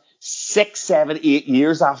powers 6, 7, 8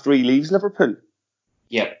 years after he leaves Liverpool.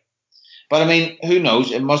 Yeah. But I mean, who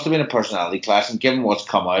knows? It must have been a personality clash, and given what's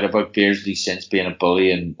come out about Beardsley since being a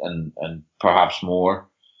bully and perhaps more,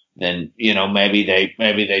 then, maybe he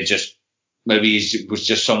was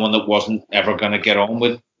just someone that wasn't ever going to get on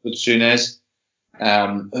with Souness.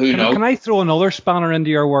 Who knows? Can I throw another spanner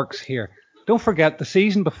into your works here? Don't forget the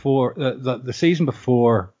season before the season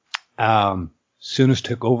before Souness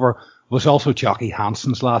took over was also Jockey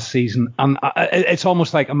Hansen's last season, and it's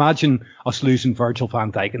almost like imagine us losing Virgil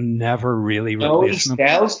van Dijk and never really replacing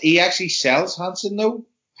him. He actually sells Hansen though.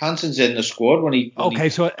 Hansen's in the squad when he.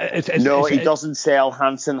 He doesn't sell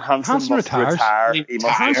Hansen. Hansen retires.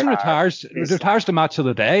 Hansen retires the match of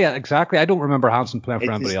the day. Exactly. I don't remember Hansen playing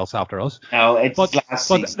for anybody else after us. No, it's last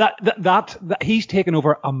season. That he's taken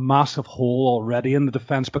over a massive hole already in the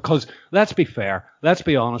defence because let's be fair, let's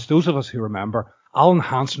be honest. Those of us who remember, Alan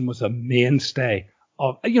Hansen was a mainstay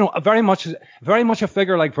of, very much a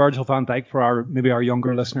figure like Virgil van Dijk for our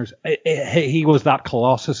younger listeners. He was that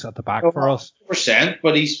colossus at the back for us. 100%,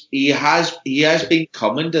 but he has been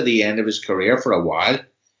coming to the end of his career for a while,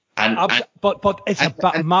 but it's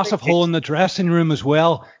a massive hole in the dressing room as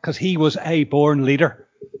well because he was a born leader.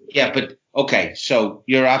 Yeah, but okay, so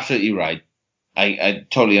you're absolutely right. I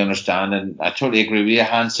totally understand and I totally agree with you.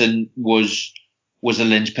 Hansen was a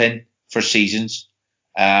linchpin for seasons.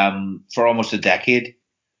 For almost a decade,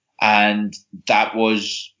 and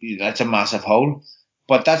that's a massive hole.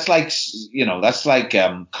 But that's like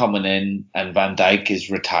coming in and Van Dijk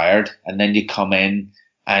is retired, and then you come in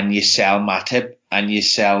and you sell Matip and you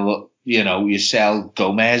sell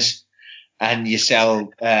Gomez and you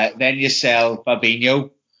sell Fabinho.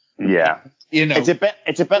 Yeah.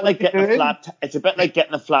 It's a bit like getting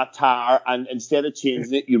a flat tire, and instead of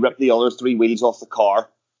changing it, you rip the other 3 wheels off the car.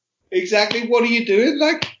 Exactly. What are you doing?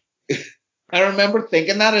 Like, I remember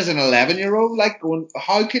thinking that as an 11-year-old, like going,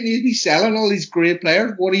 how can you be selling all these great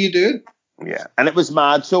players? What are you doing? Yeah. And it was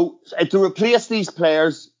mad. So to replace these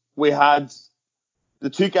players, we had the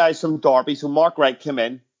 2 guys from Derby. So Mark Wright came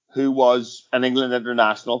in, who was an England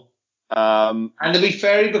international. And to be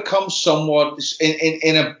fair, he becomes somewhat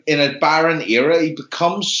in a barren era. He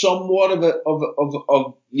becomes somewhat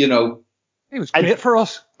of He was great for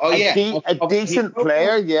us. Oh yeah, a decent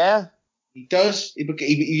player, yeah. He does. He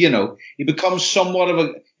becomes somewhat of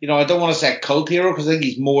a, I don't want to say a cult hero because I think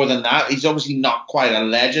he's more than that. He's obviously not quite a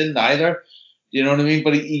legend either. You know what I mean?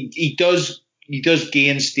 But he does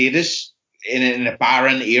gain status in a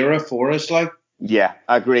barren era for us, like. Yeah,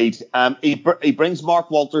 agreed. He brings Mark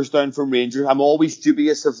Walters down from Rangers. I'm always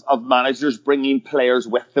dubious of managers bringing players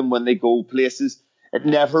with them when they go places. It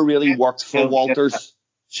never really worked for Walters.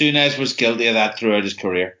 Souness was guilty of that throughout his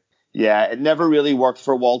career. Yeah, it never really worked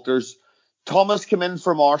for Walters. Thomas came in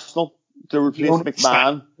from Arsenal to replace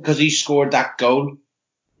McMahon. Because he scored that goal.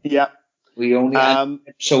 Yeah. We only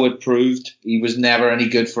so it proved he was never any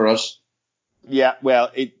good for us. Yeah,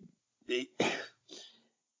 well,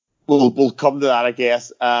 we'll come to that, I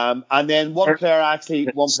guess. And then one player,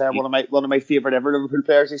 one of my favourite ever Liverpool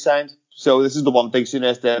players he signed. So this is the one thing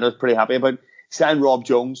Souness did I was pretty happy about. He signed Rob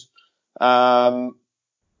Jones. And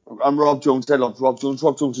Rob Jones, I loved Rob Jones.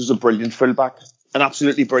 Rob Jones was a brilliant fullback. An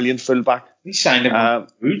absolutely brilliant fullback. He signed him from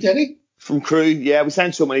Crewe, did he? From Crewe, yeah. We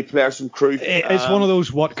signed so many players from Crewe. It's one of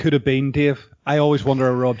those what could have been, Dave. I always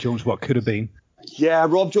wonder, Rob Jones, what could have been. Yeah,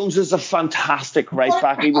 Rob Jones is a fantastic right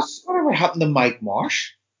back. Whatever happened to Mike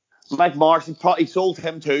Marsh? Mike Marsh, he sold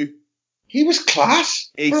him too. He was class.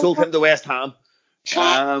 He sold him to West Ham.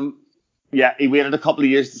 Yeah, he waited a couple of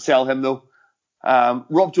years to sell him though.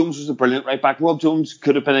 Rob Jones was a brilliant right back. Rob Jones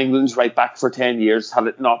could have been England's right back for 10 years had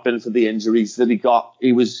it not been for the injuries that he got.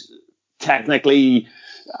 He was technically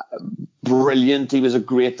brilliant. He was a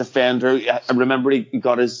great defender. I remember he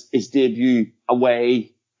got his debut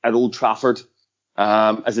away at Old Trafford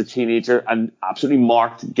as a teenager and absolutely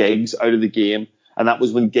marked Giggs out of the game. And that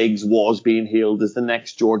was when Giggs was being hailed as the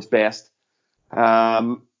next George Best.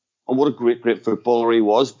 And what a great footballer he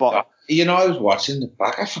was. But I was watching the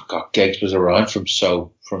back. I forgot Giggs was around from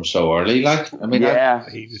so early. Like, I mean, yeah,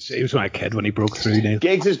 he was a kid when he broke through. Now.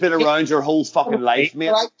 Giggs has been around your whole fucking life,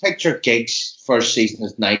 mate. I picture Giggs' first season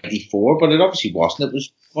as '94, but it obviously wasn't. It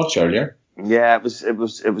was much earlier. Yeah, it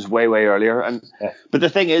was way earlier. And but the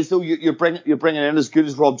thing is, though, you're bringing in as good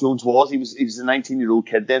as Rob Jones was. He was a 19-year-old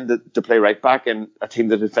kid then to play right back in a team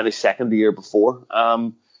that had finished second the year before.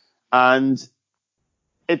 And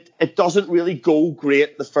it doesn't really go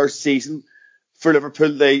great the first season for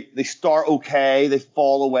Liverpool. They start okay, they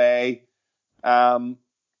fall away, and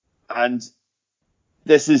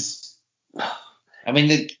this is. I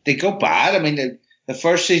mean, they go bad. I mean, the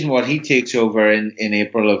first season, he takes over in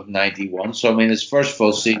April of '91. So I mean, his first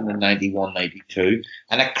full season in '91, '92,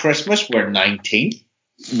 and at Christmas we're 19th.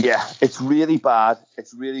 Yeah, it's really bad.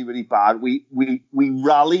 It's really bad. We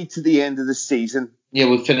rallied to the end of the season. Yeah,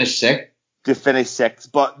 we finished sixth. To finish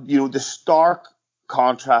sixth, but the stark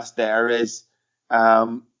contrast there is,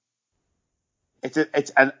 and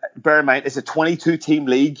bear in mind it's a 22 team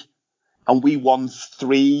league, and we won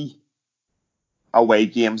 3 away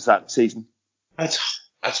games that season. That's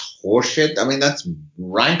horseshit. I mean, that's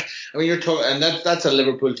rank. I mean, you're talking, and that's a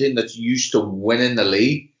Liverpool team that's used to winning the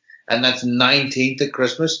league, and that's 19th at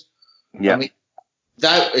Christmas. Yeah, I mean,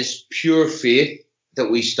 that is pure fate that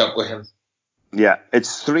we stuck with him. Yeah,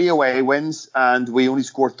 it's 3 away wins and we only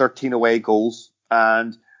scored 13 away goals,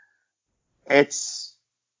 and it's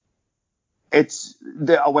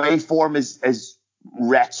the away form is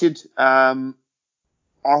wretched. Our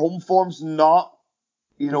home form's not,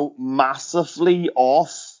 massively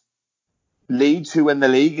off Leeds, who win the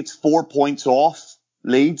league. It's 4 points off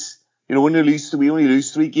Leeds. We only lose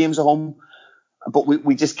 3 games at home, but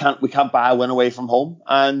we just can't buy a win away from home,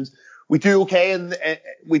 and we do okay in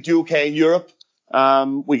Europe.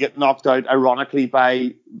 We get knocked out, ironically,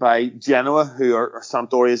 by Genoa, who are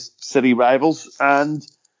Sampdoria's city rivals, and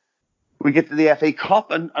we get to the FA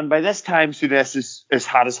Cup, and by this time, Souness has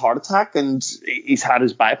had his heart attack, and he's had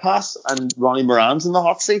his bypass, and Ronnie Moran's in the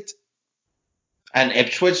hot seat. And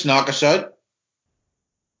Ipswich knock us out?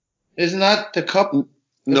 Isn't that the cup?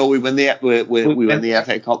 No, we win the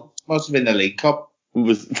FA Cup. Must have been the League Cup. It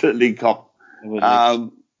was the League Cup.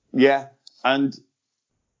 Yeah, and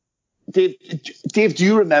Dave, do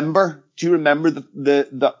you remember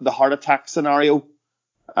the heart attack scenario?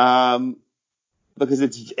 Because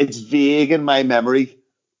it's vague in my memory.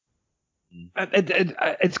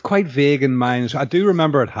 It's quite vague in mine. So I do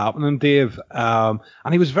remember it happening, Dave. And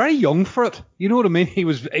he was very young for it. You know what I mean? He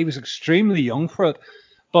was extremely young for it.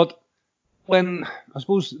 But when I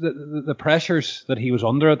suppose the pressures that he was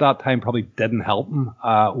under at that time probably didn't help him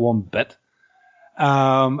one bit.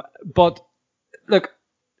 But look,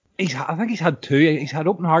 I think he's had 2. He's had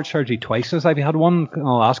open heart surgery twice since life. He had one in the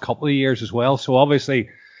last couple of years as well. So obviously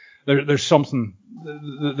there's something.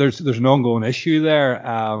 There's an ongoing issue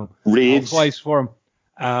there. Rage for him.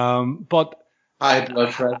 But high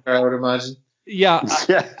blood pressure, I would imagine. Yeah.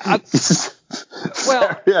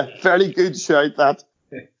 Fairly good shout that.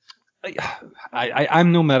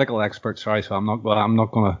 I'm no medical expert, sorry, so I'm not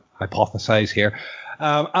going to hypothesize here.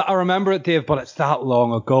 I remember it, Dave, but it's that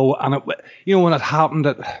long ago, and when it happened,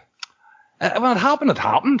 it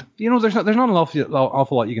happened. There's not an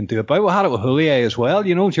awful lot you can do about it. We had it with Houllier as well,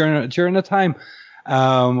 during the time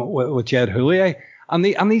with Jed Houllier, and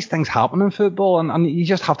these things happen in football, and you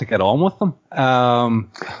just have to get on with them.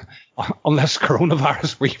 Unless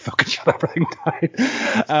coronavirus, where you fucking shut everything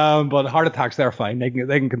down. But heart attacks, they're fine. They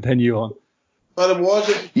can continue on. But it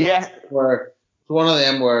wasn't. Yeah. Where it's one of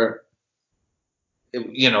them where,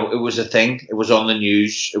 it was a thing. It was on the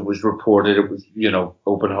news. It was reported. It was,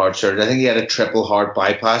 open heart surgery. I think he had a triple heart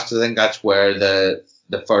bypass. I think that's where the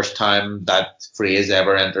first time that phrase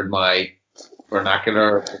ever entered my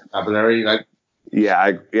vernacular vocabulary.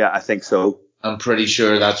 I think so. I'm pretty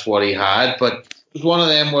sure that's what he had, but it was one of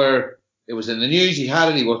them where it was in the news, he had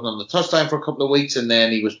it, he wasn't on the touchline for a couple of weeks, and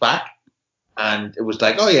then he was back. And it was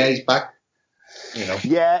like, oh yeah, he's back.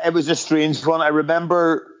 Yeah, it was a strange one. I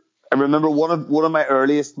remember one of my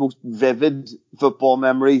earliest, most vivid football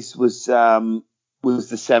memories was the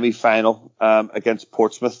semi-final against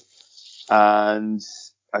Portsmouth. And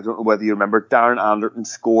I don't know whether you remember, Darren Anderton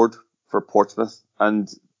scored for Portsmouth, and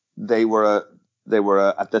they were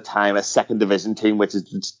at the time a second division team, which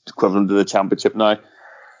is equivalent to the Championship now.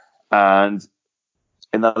 And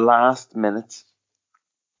in the last minute,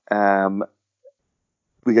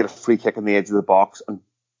 we get a free kick on the edge of the box, and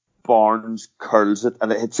Barnes curls it,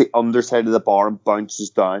 and it hits the underside of the bar and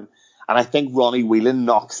bounces down. And I think Ronnie Whelan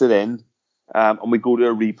knocks it in, and we go to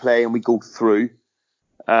a replay and we go through.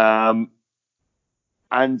 And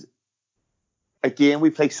again, we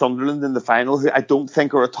play Sunderland in the final, who I don't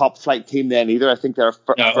think are a top flight team then either. I think they're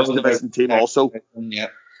a first division team also. Yeah.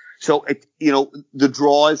 So the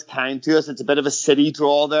draw is kind to us. It's a bit of a City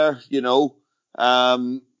draw there,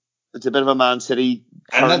 it's a bit of a Man City.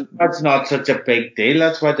 And that's not such a big deal.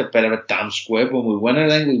 That's why it's a bit of a damn squib when we win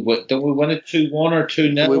it. I think don't we win it 2-1 or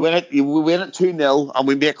 2-0? We win it 2-0, and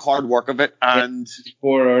we make hard work of it. And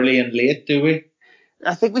score early and late, do we?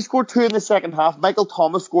 I think we scored 2 in the second half. Michael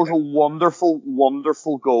Thomas scores a wonderful,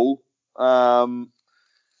 wonderful goal. And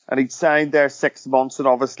he'd signed there 6 months, and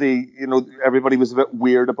obviously, everybody was a bit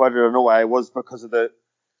weird about it. I know I was, because of that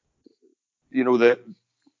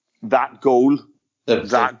goal.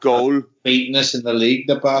 That goal. Beating us in the league,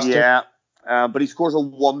 the bastard. Yeah. But he scores a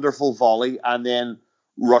wonderful volley, and then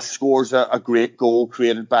Rush scores a great goal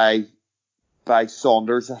created by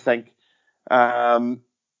Saunders, I think.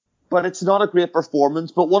 But it's not a great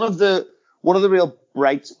performance. But one of the real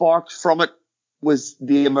bright sparks from it was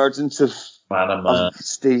the emergence of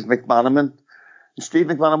Steve McManaman. Steve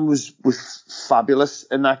McManaman was fabulous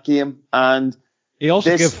in that game, and he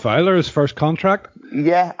also gave Fowler his first contract.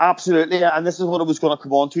 Yeah, absolutely. And this is what I was going to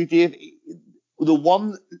come on to, Dave. The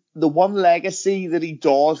one legacy that he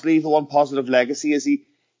does leave, the one positive legacy, is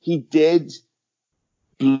he did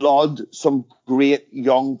blood some great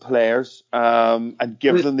young players and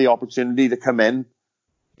give them the opportunity to come in.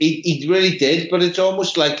 He really did, but it's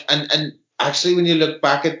almost like, and actually when you look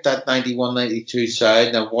back at that 91-92 side,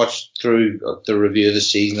 and I've watched through the review of the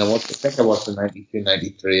season, I think I watched the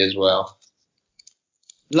 92-93 as well.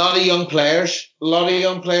 A lot of young players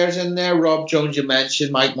in there. Rob Jones, you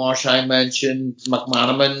mentioned. Mike Marsh, I mentioned.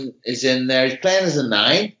 McManaman is in there. He's playing as a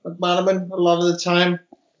 9, McManaman, a lot of the time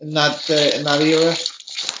in that era.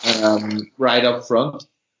 Right up front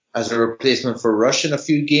as a replacement for Rush in a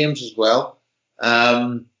few games as well.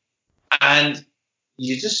 And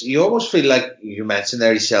you almost feel like, you mentioned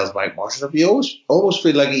there he sells Mike Marsh up. You almost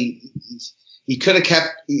feel like he could have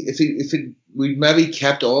kept, if we'd maybe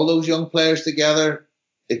kept all those young players together,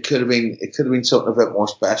 it could have been something a bit more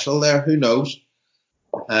special there. Who knows?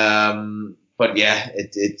 But yeah,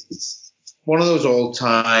 it's one of those all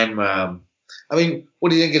time. What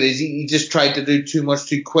do you think it is? He just tried to do too much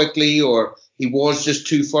too quickly, or he was just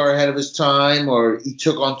too far ahead of his time, or he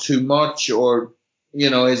took on too much, or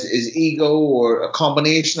his ego, or a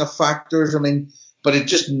combination of factors. But it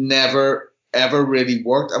just never ever really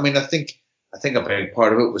worked. I think a big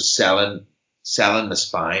part of it was selling the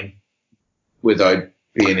spine without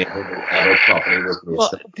being able to ever properly replace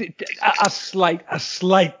them. A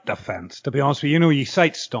slight defence, to be honest with you. You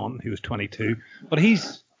cite Staunton, who was 22, but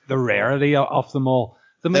he's the rarity of them all.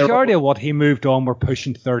 The majority of what he moved on were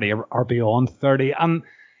pushing 30 or beyond 30. And,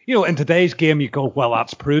 in today's game, you go, well,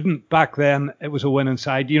 that's prudent. Back then, it was a winning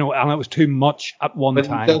side, and it was too much at one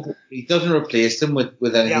time. He doesn't replace them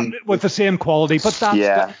with anything. Yeah, with the same quality. But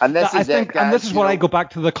that's, and this is and this is what I go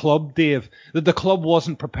back to the club, Dave, that the club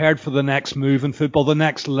wasn't prepared for the next move in football, the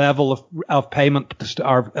next level of payment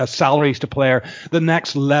or salaries to player, the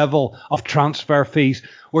next level of transfer fees,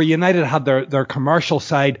 where United had their commercial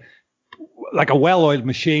side like a well-oiled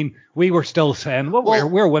machine. We were still saying,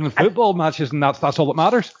 we're winning football matches, and that's all that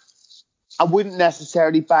matters. I wouldn't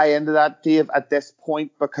necessarily buy into that, Dave, at this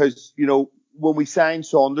point, because, when we signed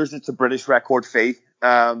Saunders, it's a British record fee.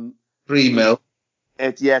 3 mil.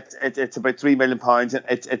 It's about £3 million.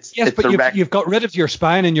 But you've got rid of your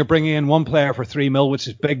spine and you're bringing in one player for 3 mil, which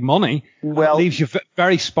is big money. Well, it leaves you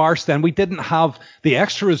very sparse. Then we didn't have the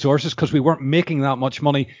extra resources because we weren't making that much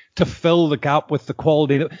money to fill the gap with the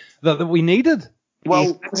quality that we needed.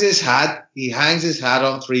 Well, he hangs his hat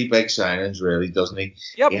on 3 big signings, really, doesn't he?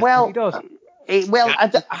 Yep. Well, he does.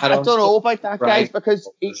 I don't know about that, guys, because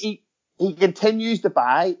he continues to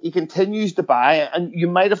buy. And you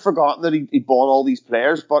might have forgotten that he bought all these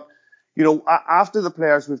players. But, after the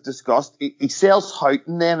players we've discussed, he sells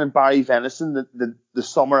Houghton then and Barry Venison the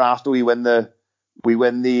summer after we win the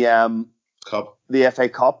Cup, the FA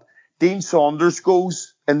Cup. Dean Saunders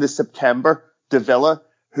goes in the September to Villa,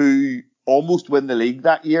 who almost win the league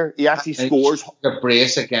that year. He actually scores a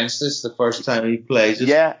brace against us the first time he plays it.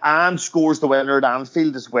 Yeah, and scores the winner at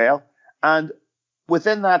Anfield as well. And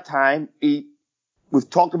within that time, we've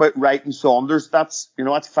talked about Wright and Saunders. That's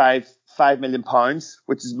 £5 million,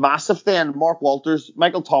 which is massive. Then Mark Walters,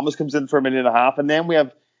 Michael Thomas comes in for £1.5 million, and then we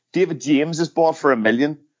have David James is bought for $1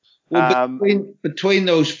 million. Well, between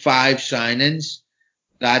those 5 signings,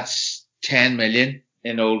 that's 10 million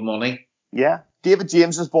in old money. Yeah, David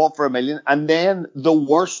James is bought for $1 million, and then the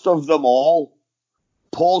worst of them all,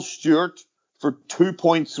 Paul Stewart for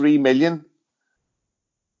 $2.3 million.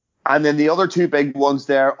 And then the other 2 big ones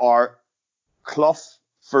there are Clough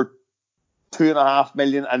for $2.5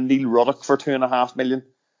 million and Neil Ruddock for $2.5 million.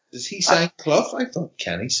 Does he sign Clough? I thought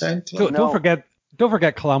Kenny signed Clough. Don't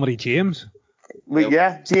forget Calamity James.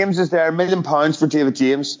 Yeah, James is there, £1 million for David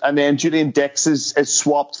James, and then Julian Dix is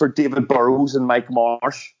swapped for David Burrows and Mike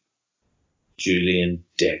Marsh. Julian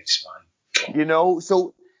Dix, man.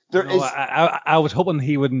 So there is. I was hoping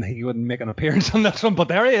he wouldn't make an appearance on this one, but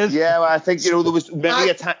there he is. Yeah, well, I think there was many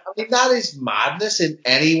a time. I mean, that is madness in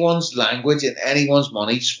anyone's language, in anyone's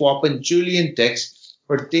money. Swapping Julian Dix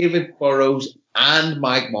for David Burrows and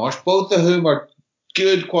Mike Marsh, both of whom are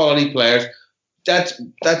good quality players.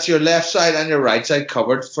 That's your left side and your right side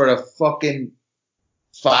covered for a fucking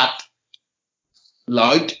fat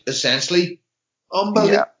lout, essentially.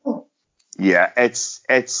 Unbelievable. Yeah, it's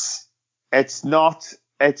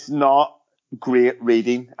not great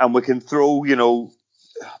reading, and we can throw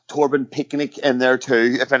Torben Picnic in there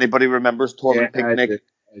too, if anybody remembers Torben Picnic.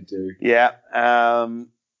 I do. Yeah. I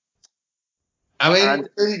mean,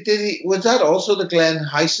 did he? Was that also the Glenn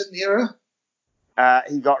Hyson era?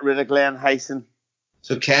 He got rid of Glenn Hyson.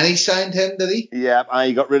 So Kenny signed him, did he? Yeah, and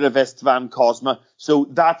he got rid of Istvan Kozma. So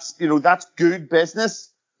that's good business.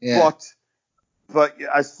 Yeah. But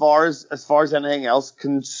as far as anything else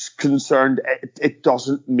concerned, it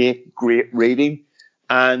doesn't make great rating,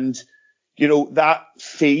 and that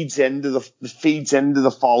feeds into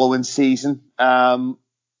the following season. But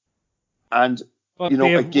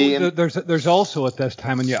Dave, again, there's also at this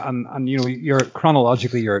time, and you're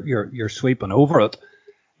chronologically you're sweeping over it.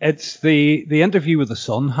 It's the interview with the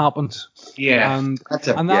Sun happens. Yeah, and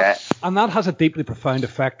that has a deeply profound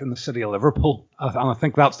effect in the city of Liverpool. And I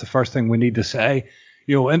think that's the first thing we need to say.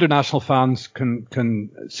 International fans can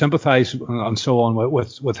sympathise and so on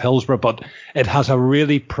with Hillsborough, but it has a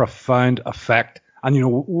really profound effect. And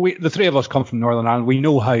the 3 of us come from Northern Ireland. We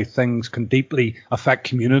know how things can deeply affect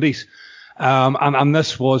communities. And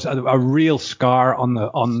this was a real scar on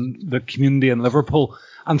the community in Liverpool.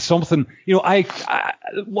 And something,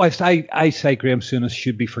 whilst I say Graham Souness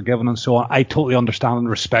should be forgiven and so on, I totally understand and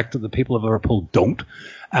respect that the people of Liverpool don't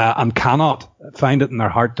and cannot find it in their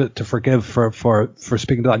heart to forgive for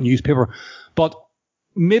speaking to that newspaper. But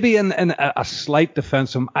maybe in a slight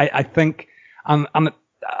defence, I think, and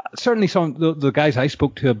certainly some of the guys I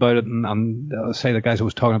spoke to about it, and say the guys I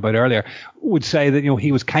was talking about earlier, would say that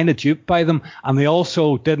he was kind of duped by them, and they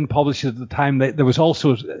also didn't publish it at the time. There was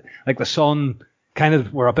also like the Sun kind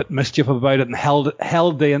of were a bit mischief about it and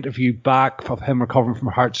held the interview back of him recovering from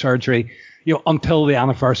heart surgery, until the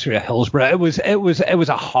anniversary of Hillsborough. It was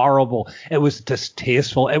a horrible, it was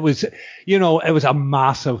distasteful. It was a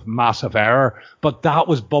massive, massive error, but that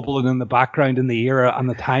was bubbling in the background in the era and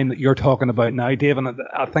the time that you're talking about now, Dave, and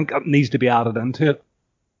I think it needs to be added into it.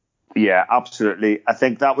 Yeah, absolutely. I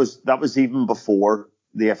think that was even before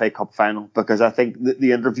the FA Cup final, because I think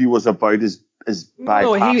the interview was about his bypass.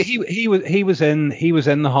 No, he was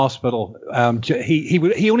in the hospital.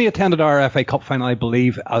 He only attended our FA Cup final, I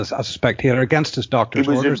believe, as a spectator against his doctor's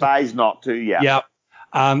orders. He was advised not to. Yeah. Yeah.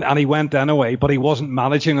 And he went anyway, but he wasn't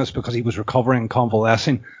managing us because he was recovering and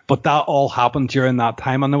convalescing. But that all happened during that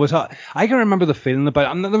time. And I can remember the feeling about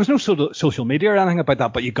it. And there was no social media or anything about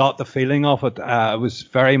that, but you got the feeling of it. It was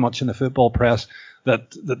very much in the football press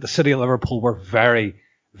that the city of Liverpool were very,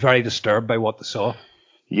 very disturbed by what they saw.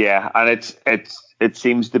 Yeah. And it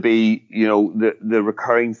seems to be, the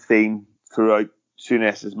recurring theme throughout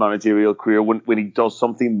Souness's managerial career. When he does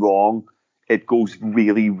something wrong, it goes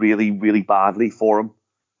really, really, really badly for him.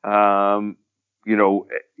 The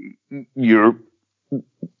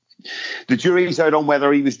jury's out on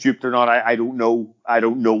whether he was duped or not. I don't know. I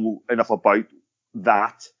don't know enough about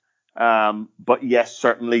that. But yes,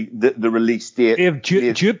 certainly the release date. If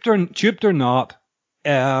duped or not,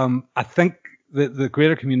 I think the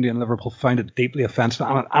greater community in Liverpool found it deeply offensive.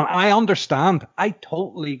 And I understand. I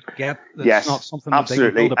totally get that. Yes, it's not something that they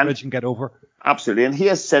can build a bridge and get over. Absolutely. And he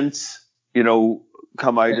has since,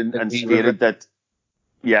 come out and stated that.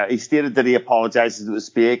 Yeah, he stated that he apologises for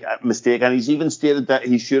the mistake, and he's even stated that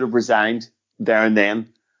he should have resigned there and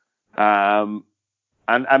then. And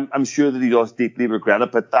I'm sure that he does deeply regret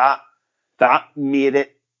it, but that made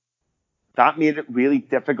it really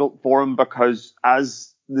difficult for him, because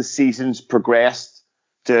as the seasons progressed,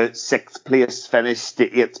 to 6th place finish, to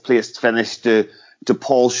 8th place finish, to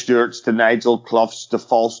Paul Stewart's, to Nigel Clough's, to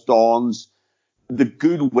false dawns, the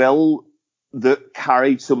goodwill that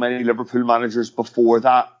carried so many Liverpool managers before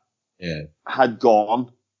that had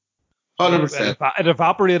gone. 100%. It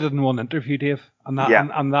evaporated in one interview, Dave, and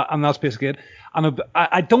that's basically it. And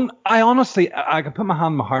I honestly can put my hand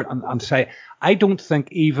on my heart and say I don't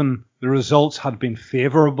think even the results had been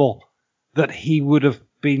favourable that he would have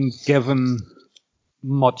been given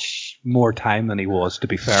much more time than he was, to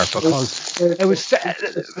be fair, because it was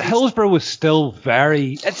Hillsborough was still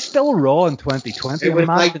it's still raw in 2020. It was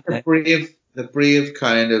like the brave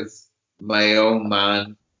kind of my own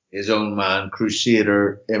man, his own man,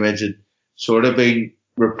 crusader image had sort of been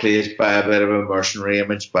replaced by a bit of a mercenary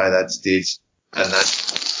image by that stage, and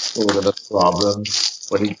that's sort of the problem.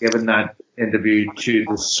 When he'd given that interview to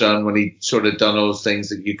the Sun, when he sort of done those things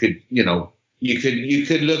that you could look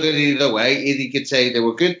at it either way. Either you could say they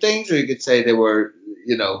were good things, or you could say they were,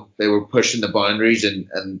 they were pushing the boundaries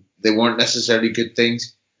and they weren't necessarily good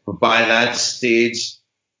things. But by that stage,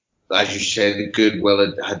 as you said, the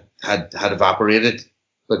goodwill had evaporated,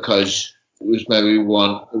 because it was maybe it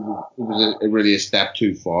was really a step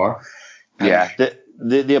too far. Yeah,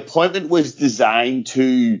 the appointment was designed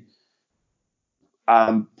to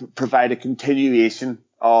provide a continuation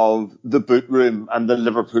of the boot room and the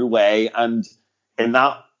Liverpool way, and in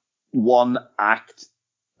that one act,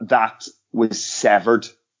 that was severed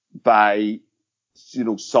by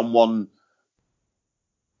someone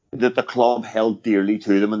that the club held dearly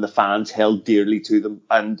to them and the fans held dearly to them.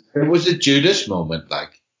 And it was a Judas moment.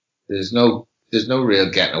 Like, there's no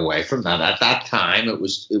real getting away from that. At that time, it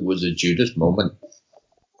was a Judas moment.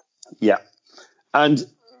 Yeah. And,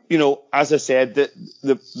 as I said,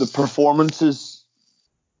 the performances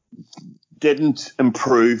didn't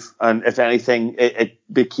improve, and if anything, it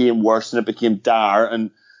became worse and it became dire,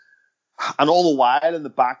 and all the while in the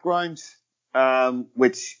background,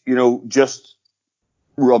 which, just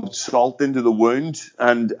rubbed salt into the wound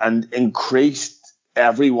and increased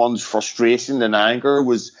everyone's frustration and anger,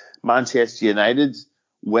 was Manchester United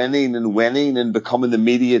winning and becoming the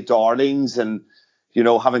media darlings, and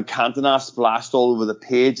having Cantona splashed all over the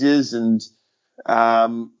pages, and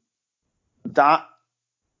that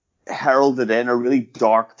heralded in a really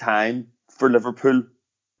dark time for Liverpool.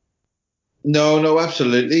 No,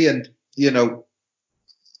 absolutely, and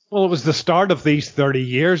well, it was the start of these 30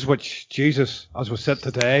 years, which, Jesus, as we sit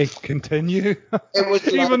today, continue. It was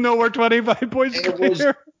even though we're 25 points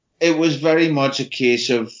clear. It was very much a case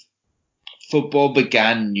of football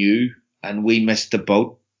began new and we missed the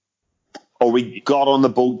boat. Or we got on the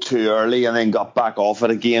boat too early and then got back off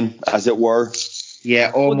it again, as it were.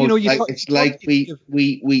 Yeah, almost.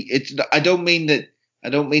 I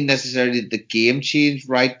don't mean necessarily the game changed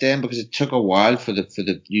right then, because it took a while for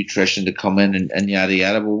the nutrition to come in and yada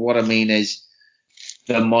yada. But what I mean is,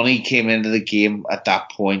 the money came into the game at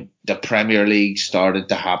that point. The Premier League started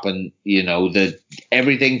to happen.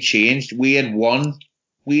 Everything changed. We had won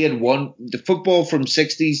the football from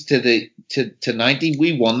 60s to 90.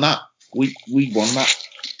 We won that. We won that.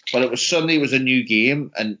 But it was a new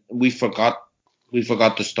game, and we forgot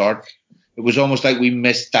the start. It was almost like we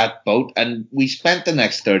missed that boat, and we spent the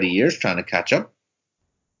next 30 years trying to catch up.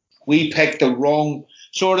 We picked the wrong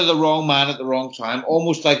man at the wrong time,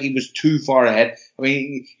 almost like he was too far ahead. I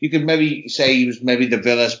mean, you could maybe say he was maybe the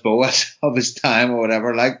Villas Boas of his time or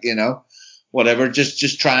whatever, whatever,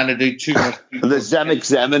 just trying to do too much. The Zemek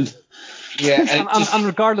Zeman. Yeah, and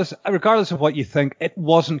regardless of what you think, it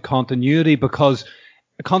wasn't continuity, because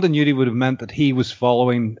continuity would have meant that he was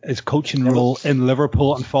following his coaching role in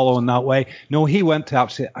Liverpool and following that way. No, he went to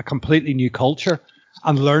absolutely a completely new culture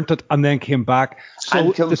and learnt it, and then came back.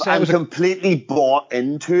 So and completely bought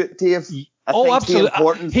into it, Dave. I think absolutely. The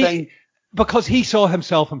important thing, because he saw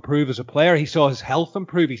himself improve as a player, he saw his health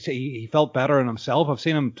improve. He felt better in himself. I've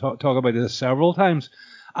seen him talk about this several times.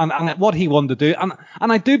 And what he wanted to do,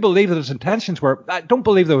 and I do believe that his intentions were, I don't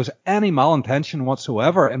believe there was any malintention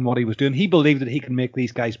whatsoever in what he was doing. He believed that he can make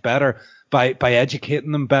these guys better by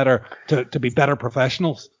educating them better to be better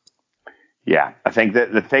professionals. Yeah, I think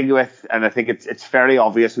that the thing with, and I think it's very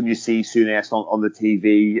obvious when you see Souness on the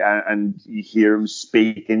TV and you hear him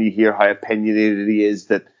speak and you hear how opinionated he is,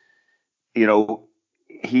 that,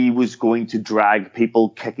 he was going to drag people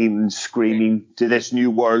kicking and screaming to this new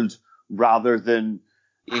world rather than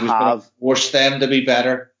he was going to force them to be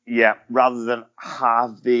better. Yeah, rather than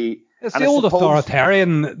have the... It's the old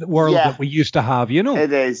authoritarian world that we used to have,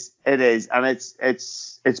 It is. And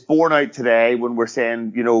it's borne out today when we're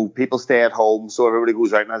saying, people stay at home, so everybody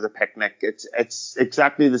goes out and has a picnic. It's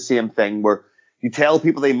exactly the same thing, where you tell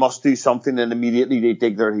people they must do something and immediately they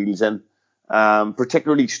dig their heels in.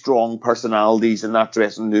 Particularly strong personalities in that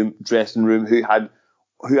dressing room who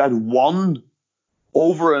had won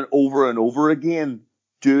over and over and over again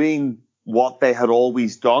doing what they had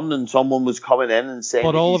always done, and someone was coming in and saying...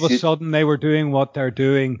 But all of a sudden they were doing what they're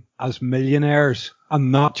doing as millionaires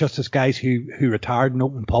and not just as guys who retired and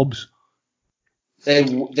opened pubs.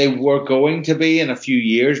 They were going to be in a few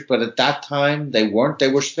years, but at that time they weren't.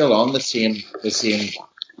 They were still on the same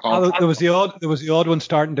there was the odd one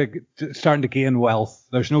starting to gain wealth.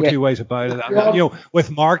 There's no two ways about it. And, with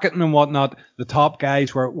marketing and whatnot, the top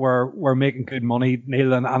guys were making good money,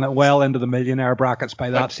 Neil, and well into the millionaire brackets by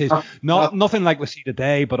that stage. Nothing like we see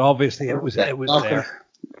today, but obviously it was there.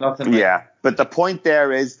 Nothing. Yeah, but the point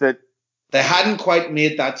there is that they hadn't quite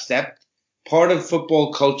made that step. Part of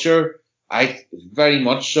football culture, I very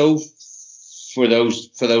much so, for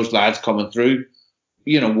those lads coming through.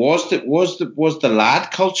 Was the lad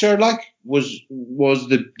culture, like was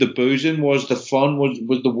the boozing, was the fun, was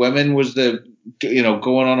the women, was the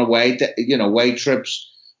going on away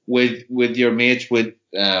trips with your mates, with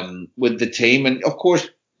the team, and of course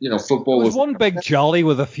football was one big jolly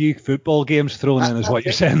with a few football games thrown in, is what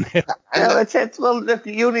you're saying. Well, well, look,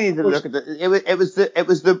 you only need to look at it. It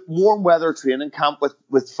was the warm weather training camp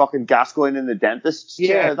with fucking Gascoigne in the dentist's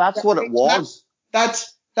chair. That's what it was.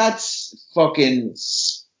 That's fucking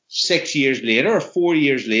 6 years later or 4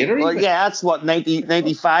 years later. Well, yeah, that's what,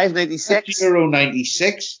 95, 96? Euro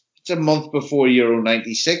 96. It's a month before Euro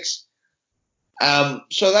 96.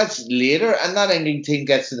 So that's later, and that England team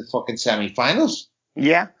gets to the fucking semi-finals.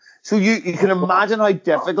 Yeah. So you can imagine how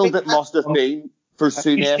difficult it must have been for Souness.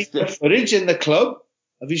 Have you seen the footage in the club?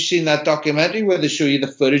 Have you seen that documentary where they show you the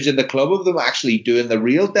footage in the club of them actually doing the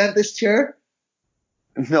real dentist chair?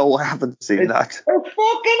 No, I haven't seen that. They're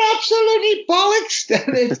fucking absolutely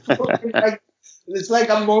bollocks. It's like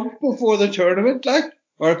a month before the tournament,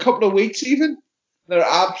 or a couple of weeks even. They're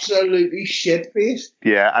absolutely shit-faced.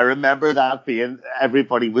 Yeah, I remember that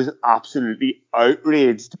everybody was absolutely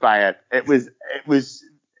outraged by it. It was,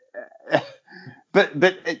 but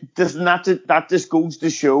that just goes to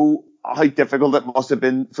show how difficult it must have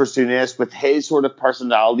been for Souness with his sort of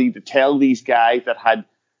personality to tell these guys that had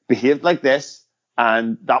behaved like this,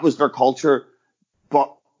 and that was their culture.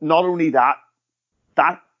 But not only that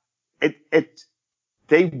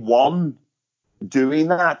they won doing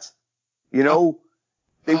that. They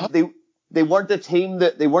weren't a team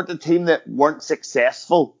that weren't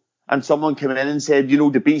successful, and someone came in and said,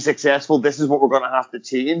 to be successful, this is what we're going to have to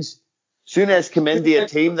change. Souness came into a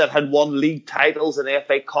team that had won league titles and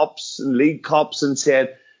FA Cups and League Cups and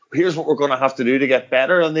said, here's what we're going to have to do to get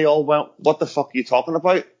better. And they all went, what the fuck are you talking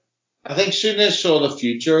about? I think Souness saw the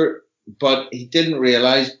future, but he didn't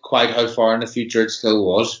realise quite how far in the future it still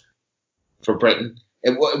was for Britain.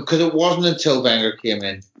 Because it wasn't until Wenger came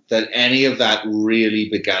in that any of that really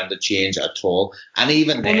began to change at all. And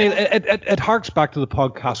even then... It harks back to the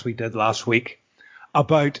podcast we did last week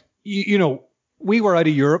about, we were out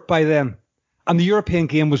of Europe by then, and the European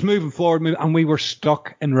game was moving forward, and we were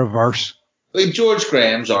stuck in reverse. George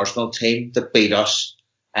Graham's Arsenal team that beat us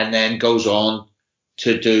and then goes on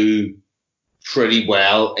to do pretty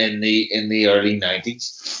well in the early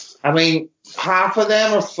 90s. I mean, half of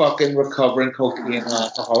them are fucking recovering cocaine and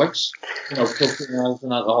alcoholics. Cocaine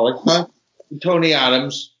and alcoholics now. Tony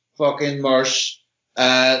Adams, fucking Merce.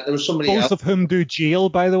 There was somebody both else. Both of whom do jail,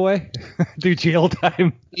 by the way. Do jail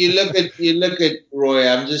time. You look at Roy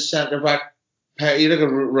Evans, centre back. You look at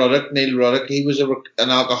Ruddock, Neil Ruddock. He was an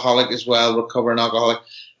alcoholic as well, recovering alcoholic.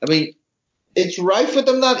 I mean, it's rife with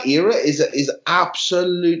them. That era is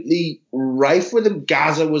absolutely rife with them.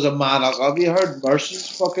 Gaza was a mad alcoholic. Have you heard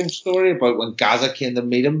Mercer's fucking story about when Gaza came to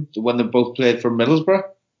meet him when they both played for Middlesbrough?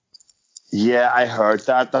 Yeah, I heard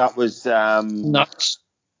that. That was nuts.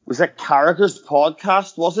 Was that Carragher's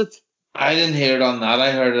podcast? Was it? I didn't hear it on that.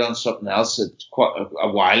 I heard it on something else. It's quite a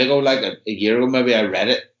while ago, like a year ago, maybe. I read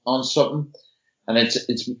it on something, and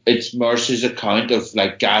it's Mercer's account of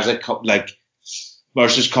like Gaza, like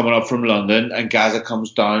Mercer's coming up from London, and Gaza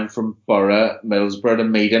comes down from Middlesbrough to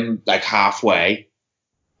meet him like halfway,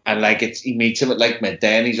 and like he meets him at like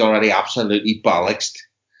midday, and he's already absolutely bollocksed,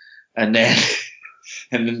 and then.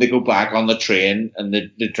 And then they go back on the train and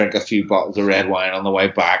they drink a few bottles of red wine on the way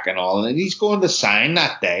back and all. And he's going to sign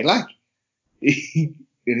that day, like. And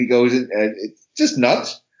he goes, it's just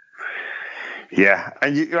nuts. Yeah,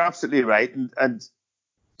 and you're absolutely right. And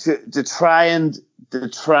to try and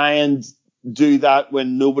do that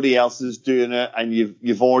when nobody else is doing it, and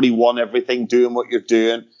you've already won everything doing what you're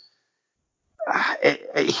doing.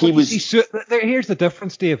 Here's the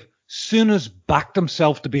difference, Dave. Souness backed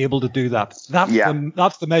himself to be able to do that. That's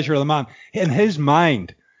the measure of the man. In his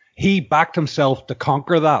mind, he backed himself to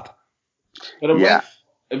conquer that. But it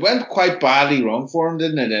went quite badly wrong for him,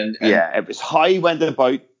 didn't it? And it was how he went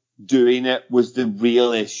about doing it was the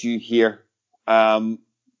real issue here.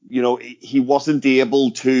 He wasn't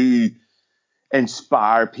able to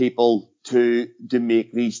inspire people to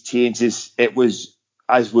make these changes. It was,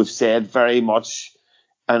 as we've said, very much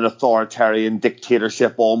an authoritarian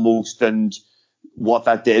dictatorship almost, and what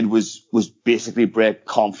that did was basically break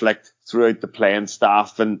conflict throughout the playing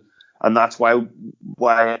staff, and that's why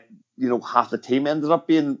half the team ended up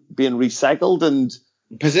being recycled, and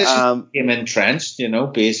positions became entrenched.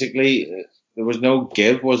 Basically there was no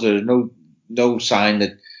give, was there? No sign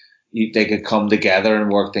that they could come together and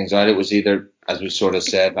work things out. It was either, as we sort of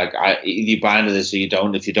said, like you buy into this or you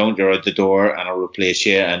don't. If you don't, you're out the door and I'll replace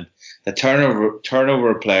you. And the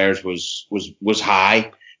turnover of players was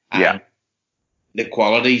high. And the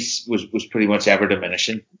quality was pretty much ever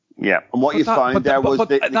diminishing. Yeah, and what you found there was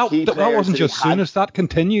the key players that wasn't just Souness. That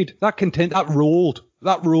continued. That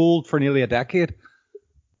rolled for nearly a decade.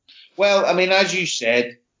 Well, I mean, as you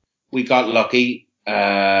said, we got lucky.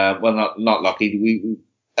 Not lucky. We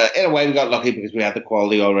in a way we got lucky because we had the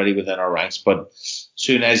quality already within our ranks. But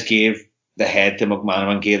Souness gave the head to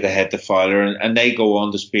McManaman, gave the head to Fowler, and they go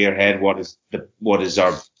on to spearhead what is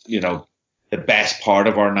our the best part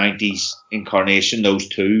of our 90s incarnation, those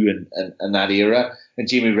two and that era. And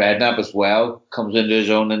Jamie Redknapp as well comes into his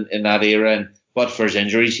own in that era. But for his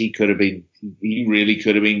injuries, he really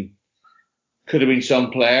could have been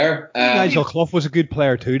some player. Nigel Clough was a good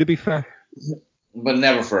player too, to be fair. But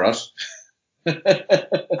never for us.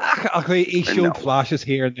 He showed flashes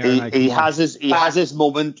here and there. He has his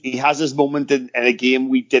moment. He has his moment in a game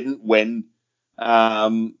we didn't win.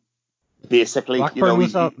 Basically,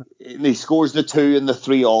 he scores the 2 and the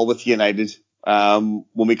 3-all with United. When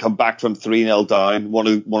we come back from 3-0 down, one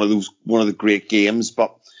of the great games.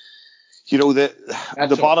 But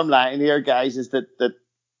the bottom line here, guys, is that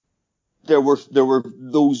there were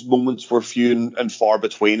those moments were few and far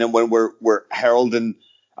between, and when we're heralding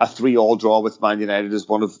a 3-all draw with Man United as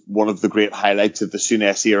one of the great highlights of the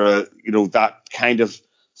Souness era, that kind of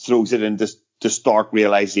throws it into stark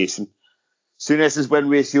realization. Souness's win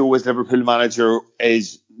ratio as Liverpool manager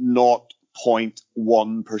is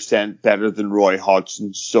 0.1% better than Roy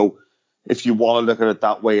Hodgson. So if you want to look at it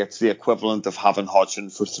that way, it's the equivalent of having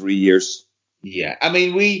Hodgson for 3 years. Yeah, I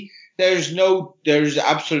mean, there's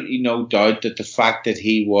absolutely no doubt that the fact that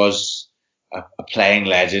he was a playing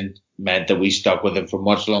legend meant that we stuck with him for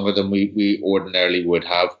much longer than we ordinarily would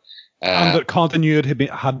have. And that continuity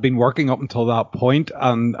had been working up until that point,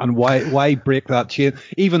 and why break that chain?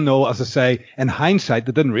 Even though, as I say, in hindsight,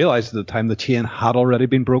 they didn't realise at the time the chain had already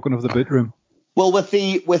been broken of the boot room. Well, with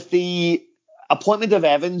the appointment of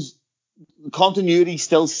Evans, continuity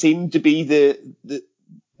still seemed to be the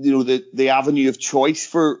avenue of choice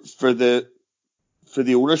for the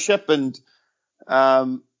ownership, and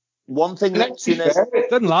one thing that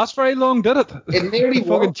didn't last very long, did it? It nearly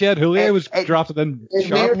fucking Jed Houllier was drafted in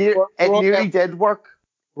sharp. It nearly did work.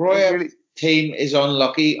 Roy's team is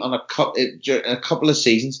unlucky on a couple of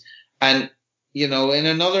seasons, and in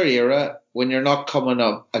another era, when you're not coming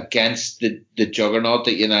up against the juggernaut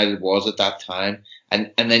that United was at that time,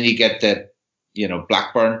 and then you get the,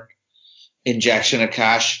 Blackburn injection of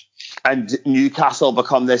cash. And Newcastle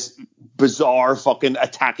become this bizarre fucking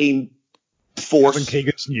attacking force. Kevin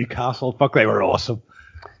Keegan's Newcastle, fuck, they were awesome.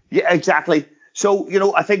 Yeah, exactly.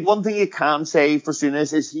 So, I think one thing you can say for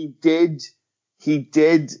Souness is he did,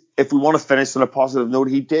 if we want to finish on a positive note,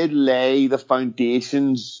 he did lay the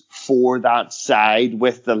foundations for that side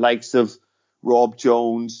with the likes of Rob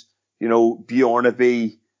Jones,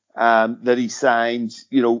 Bjornaby, that he signed,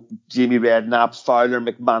 Jamie Redknapp, Fowler,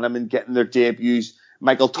 McManaman getting their debuts.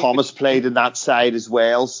 Michael Thomas played in that side as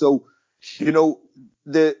well. So,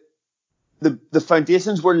 the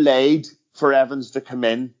foundations were laid for Evans to come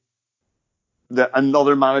in that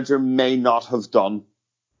another manager may not have done.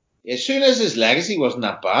 As soon as his legacy wasn't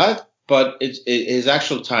that bad, but his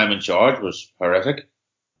actual time in charge was horrific.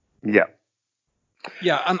 Yeah.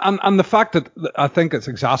 Yeah, and the fact that I think it's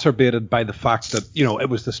exacerbated by the fact that, it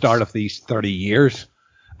was the start of these 30 years.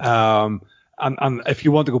 And if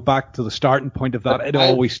you want to go back to the starting point of that, it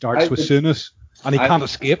always starts with Souness, and he can't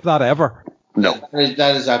escape that ever. No.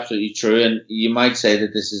 That is absolutely true, and you might say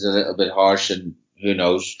that this is a little bit harsh, and who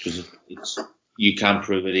knows, because you can't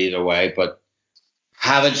prove it either way, but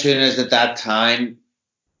having Souness at that time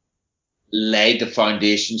laid the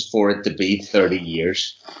foundations for it to be 30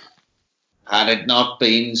 years. Had it not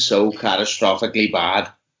been so catastrophically bad,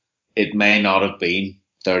 it may not have been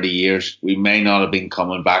 30 years. We may not have been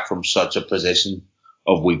coming back from such a position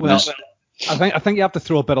of weakness. Well, I think you have to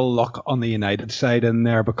throw a bit of luck on the United side in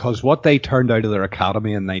there, because what they turned out of their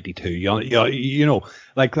academy in '92,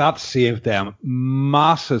 like that saved them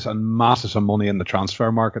masses and masses of money in the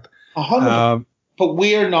transfer market. 100%. But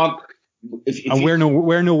we're not. We're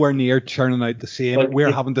nowhere near churning out the same.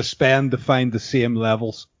 We're having to spend to find the same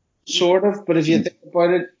levels. Sort of, but if you think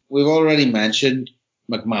about it, we've already mentioned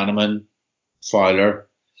McManaman, Fowler.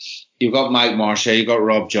 You've got Mike Marshall, you've got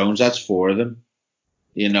Rob Jones. That's 4 of them.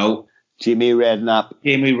 Jamie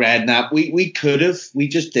Redknapp. We could have. We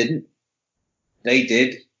just didn't. They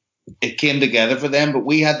did. It came together for them, but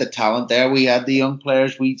we had the talent there. We had the young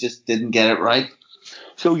players. We just didn't get it right.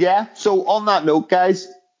 So, yeah. So, on that note, guys,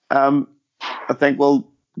 I think we'll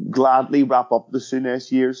gladly wrap up the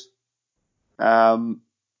Souness years.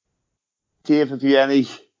 Dave, have you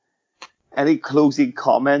any closing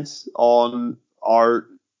comments on our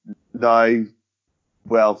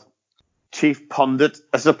now, chief pundit,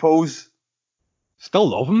 I suppose? Still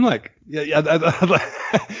love him,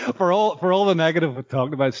 for all the negative we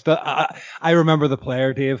talked about. Still, I remember the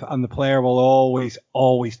player, Dave, and the player will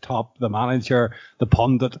always top the manager, the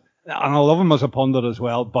pundit, and I love him as a pundit as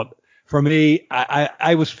well. But for me,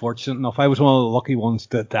 I was fortunate enough. I was one of the lucky ones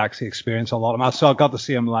to actually experience a lot of him. I got to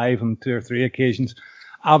see him live on 2 or 3 occasions.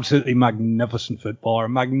 Absolutely magnificent footballer,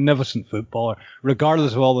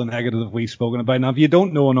 regardless of all the negative we've spoken about. Now, if you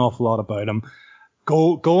don't know an awful lot about him,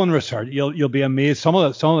 go and research. You'll be amazed. Some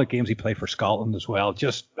of the games he played for Scotland as well.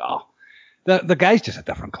 The guy's just a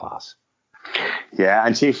different class. Yeah,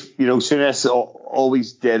 and Chief, Souness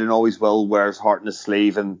always did and always will wear his heart in his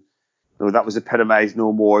sleeve, and that was epitomised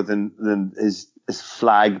no more than his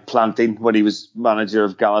flag planting when he was manager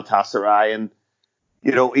of Galatasaray, and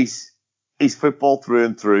he's football through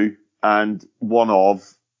and through, and one of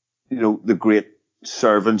the great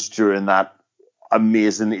servants during that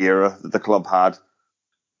amazing era that the club had.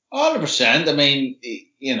 100%. I mean,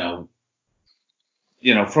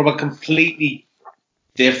 from a completely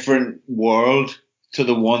different world to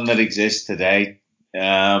the one that exists today,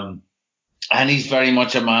 and he's very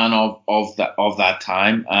much a man of that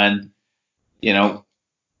time, and he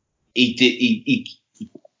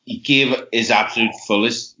gave his absolute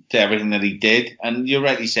fullest to everything that he did, and you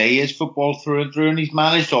rightly say he is football through and through, and he's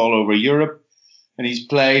managed all over Europe, and he's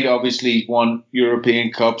played. Obviously, he's won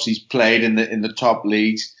European Cups. He's played in the top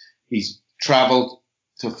leagues. He's travelled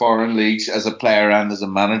to foreign leagues as a player and as a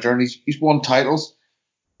manager, and he's won titles.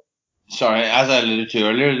 Sorry, as I alluded to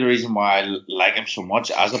earlier, the reason why I like him so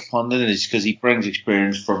much as a pundit is because he brings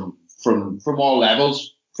experience from all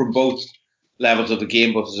levels, from both levels of the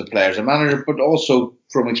game, both as a player, as a manager, but also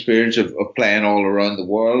from experience of playing all around the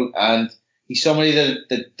world. And he's somebody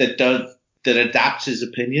that adapts his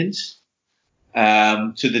opinions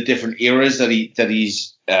to the different eras that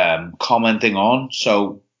he's commenting on.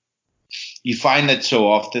 So you find that so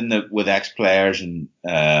often that with ex-players and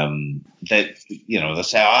that they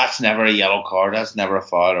say, "Oh, that's never a yellow card, that's never a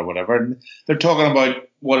foul," or whatever. And they're talking about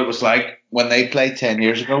what it was like when they played 10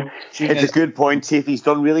 years ago. It's a good point, Chief. He's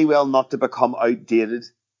done really well not to become outdated.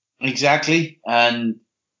 Exactly, and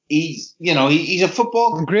he's a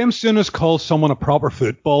football. When Graham Souness calls someone a proper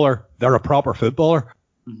footballer, they're a proper footballer.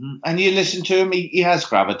 Mm-hmm. And you listen to him, he has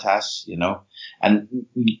gravitas, and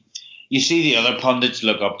you see the other pundits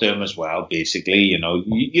look up to him as well. Basically,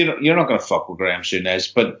 you're not going to fuck with Graham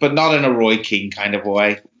Souness, but not in a Roy Keane kind of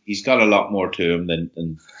way. He's got a lot more to him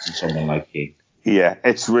than someone like Keane. Yeah,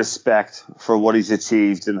 it's respect for what he's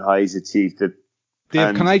achieved and how he's achieved it.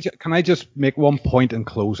 Dave, can I just make one point in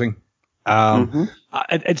closing?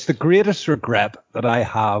 It's the greatest regret that I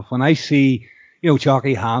have when I see,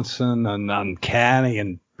 Jockey Hansen and Kenny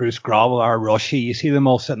and Bruce Grobbelaar, Rushy. You see them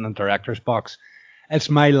all sitting in the director's box. It's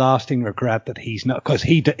my lasting regret that he's not, because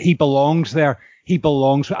he belongs there. He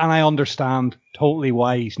belongs, and I understand totally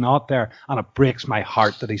why he's not there, and it breaks my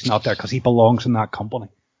heart that he's not there because he belongs in that company.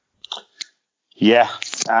 Yeah,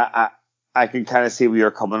 I can kind of see where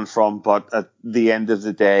you're coming from, but at the end of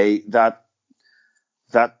the day, that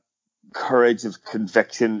courage of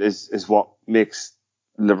conviction is what makes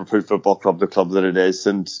Liverpool Football Club the club that it is,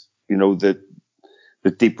 and the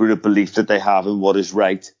deep-rooted belief that they have in what is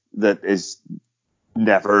right, that is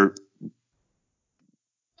never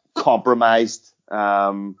compromised,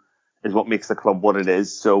 is what makes the club what it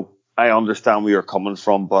is. So I understand where you're coming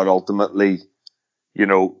from, but ultimately,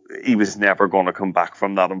 he was never going to come back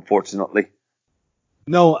from that, unfortunately.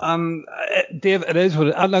 No, Dave, it is what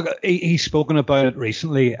it is. Look, he's spoken about it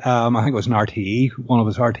recently. I think it was an RTE, one of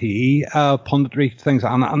his RTE punditry things,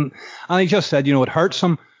 and he just said, it hurts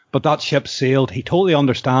him, but that ship sailed. He totally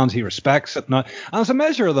understands. He respects it now, and it's a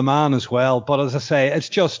measure of the man as well. But as I say, it's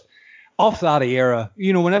just off that era.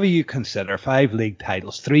 Whenever you consider 5 league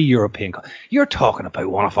titles, 3 European, you're talking about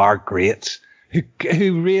one of our greats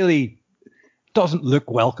who really doesn't look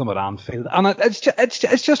welcome at Anfield, and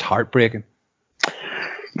it's just heartbreaking.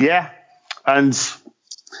 Yeah, and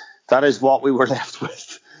that is what we were left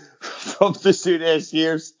with from the Souness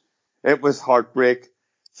years. It was heartbreak.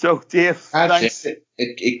 So, Dave, thanks.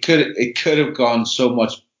 It could have gone so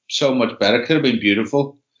much better. It could have been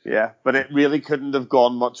beautiful. Yeah, but it really couldn't have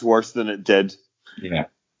gone much worse than it did. Yeah.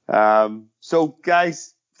 So,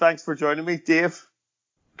 guys, thanks for joining me. Dave,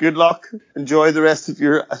 good luck. Enjoy the rest of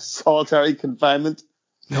your solitary confinement.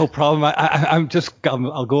 No problem.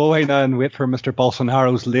 I'll go away now and wait for Mr.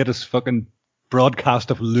 Bolsonaro's latest fucking broadcast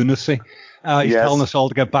of lunacy. He's telling us all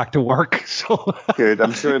to get back to work. So good.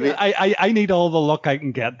 I'm sure I need all the luck I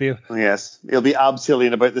can get, Dave. Yes. He'll be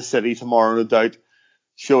abseiling about the city tomorrow, no doubt,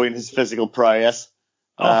 showing his physical prowess.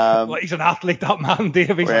 Well, he's an athlete, that man,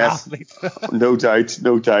 Dave. He's an athlete. No doubt.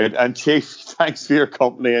 And Chief, thanks for your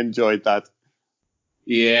company. I enjoyed that.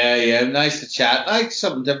 Yeah, nice to chat. Like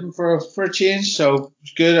something different for a change, so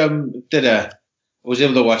it's good. I was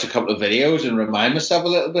able to watch a couple of videos and remind myself a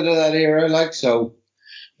little bit of that era, so it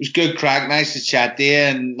was good crack. Nice to chat to you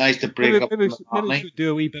and nice to break up. Maybe we should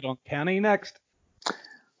do a wee bit on Kenny next.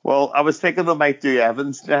 Well, I was thinking we might do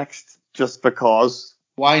Evans next, just because.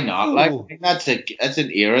 Why not? I think that's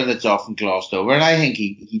an era that's often glossed over, and I think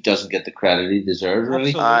he doesn't get the credit he deserves.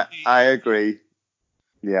 Really, I agree.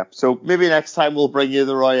 Yeah, so maybe next time we'll bring you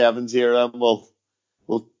the Roy Evans era and we'll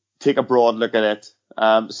take a broad look at it.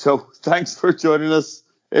 So thanks for joining us.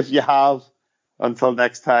 If you have, until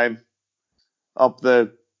next time, up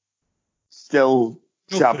the still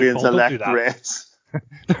champions-elect Reds.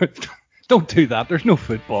 Don't do that. There's no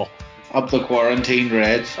football. Up the quarantine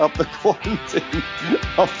Reds. Up the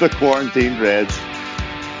quarantine Reds.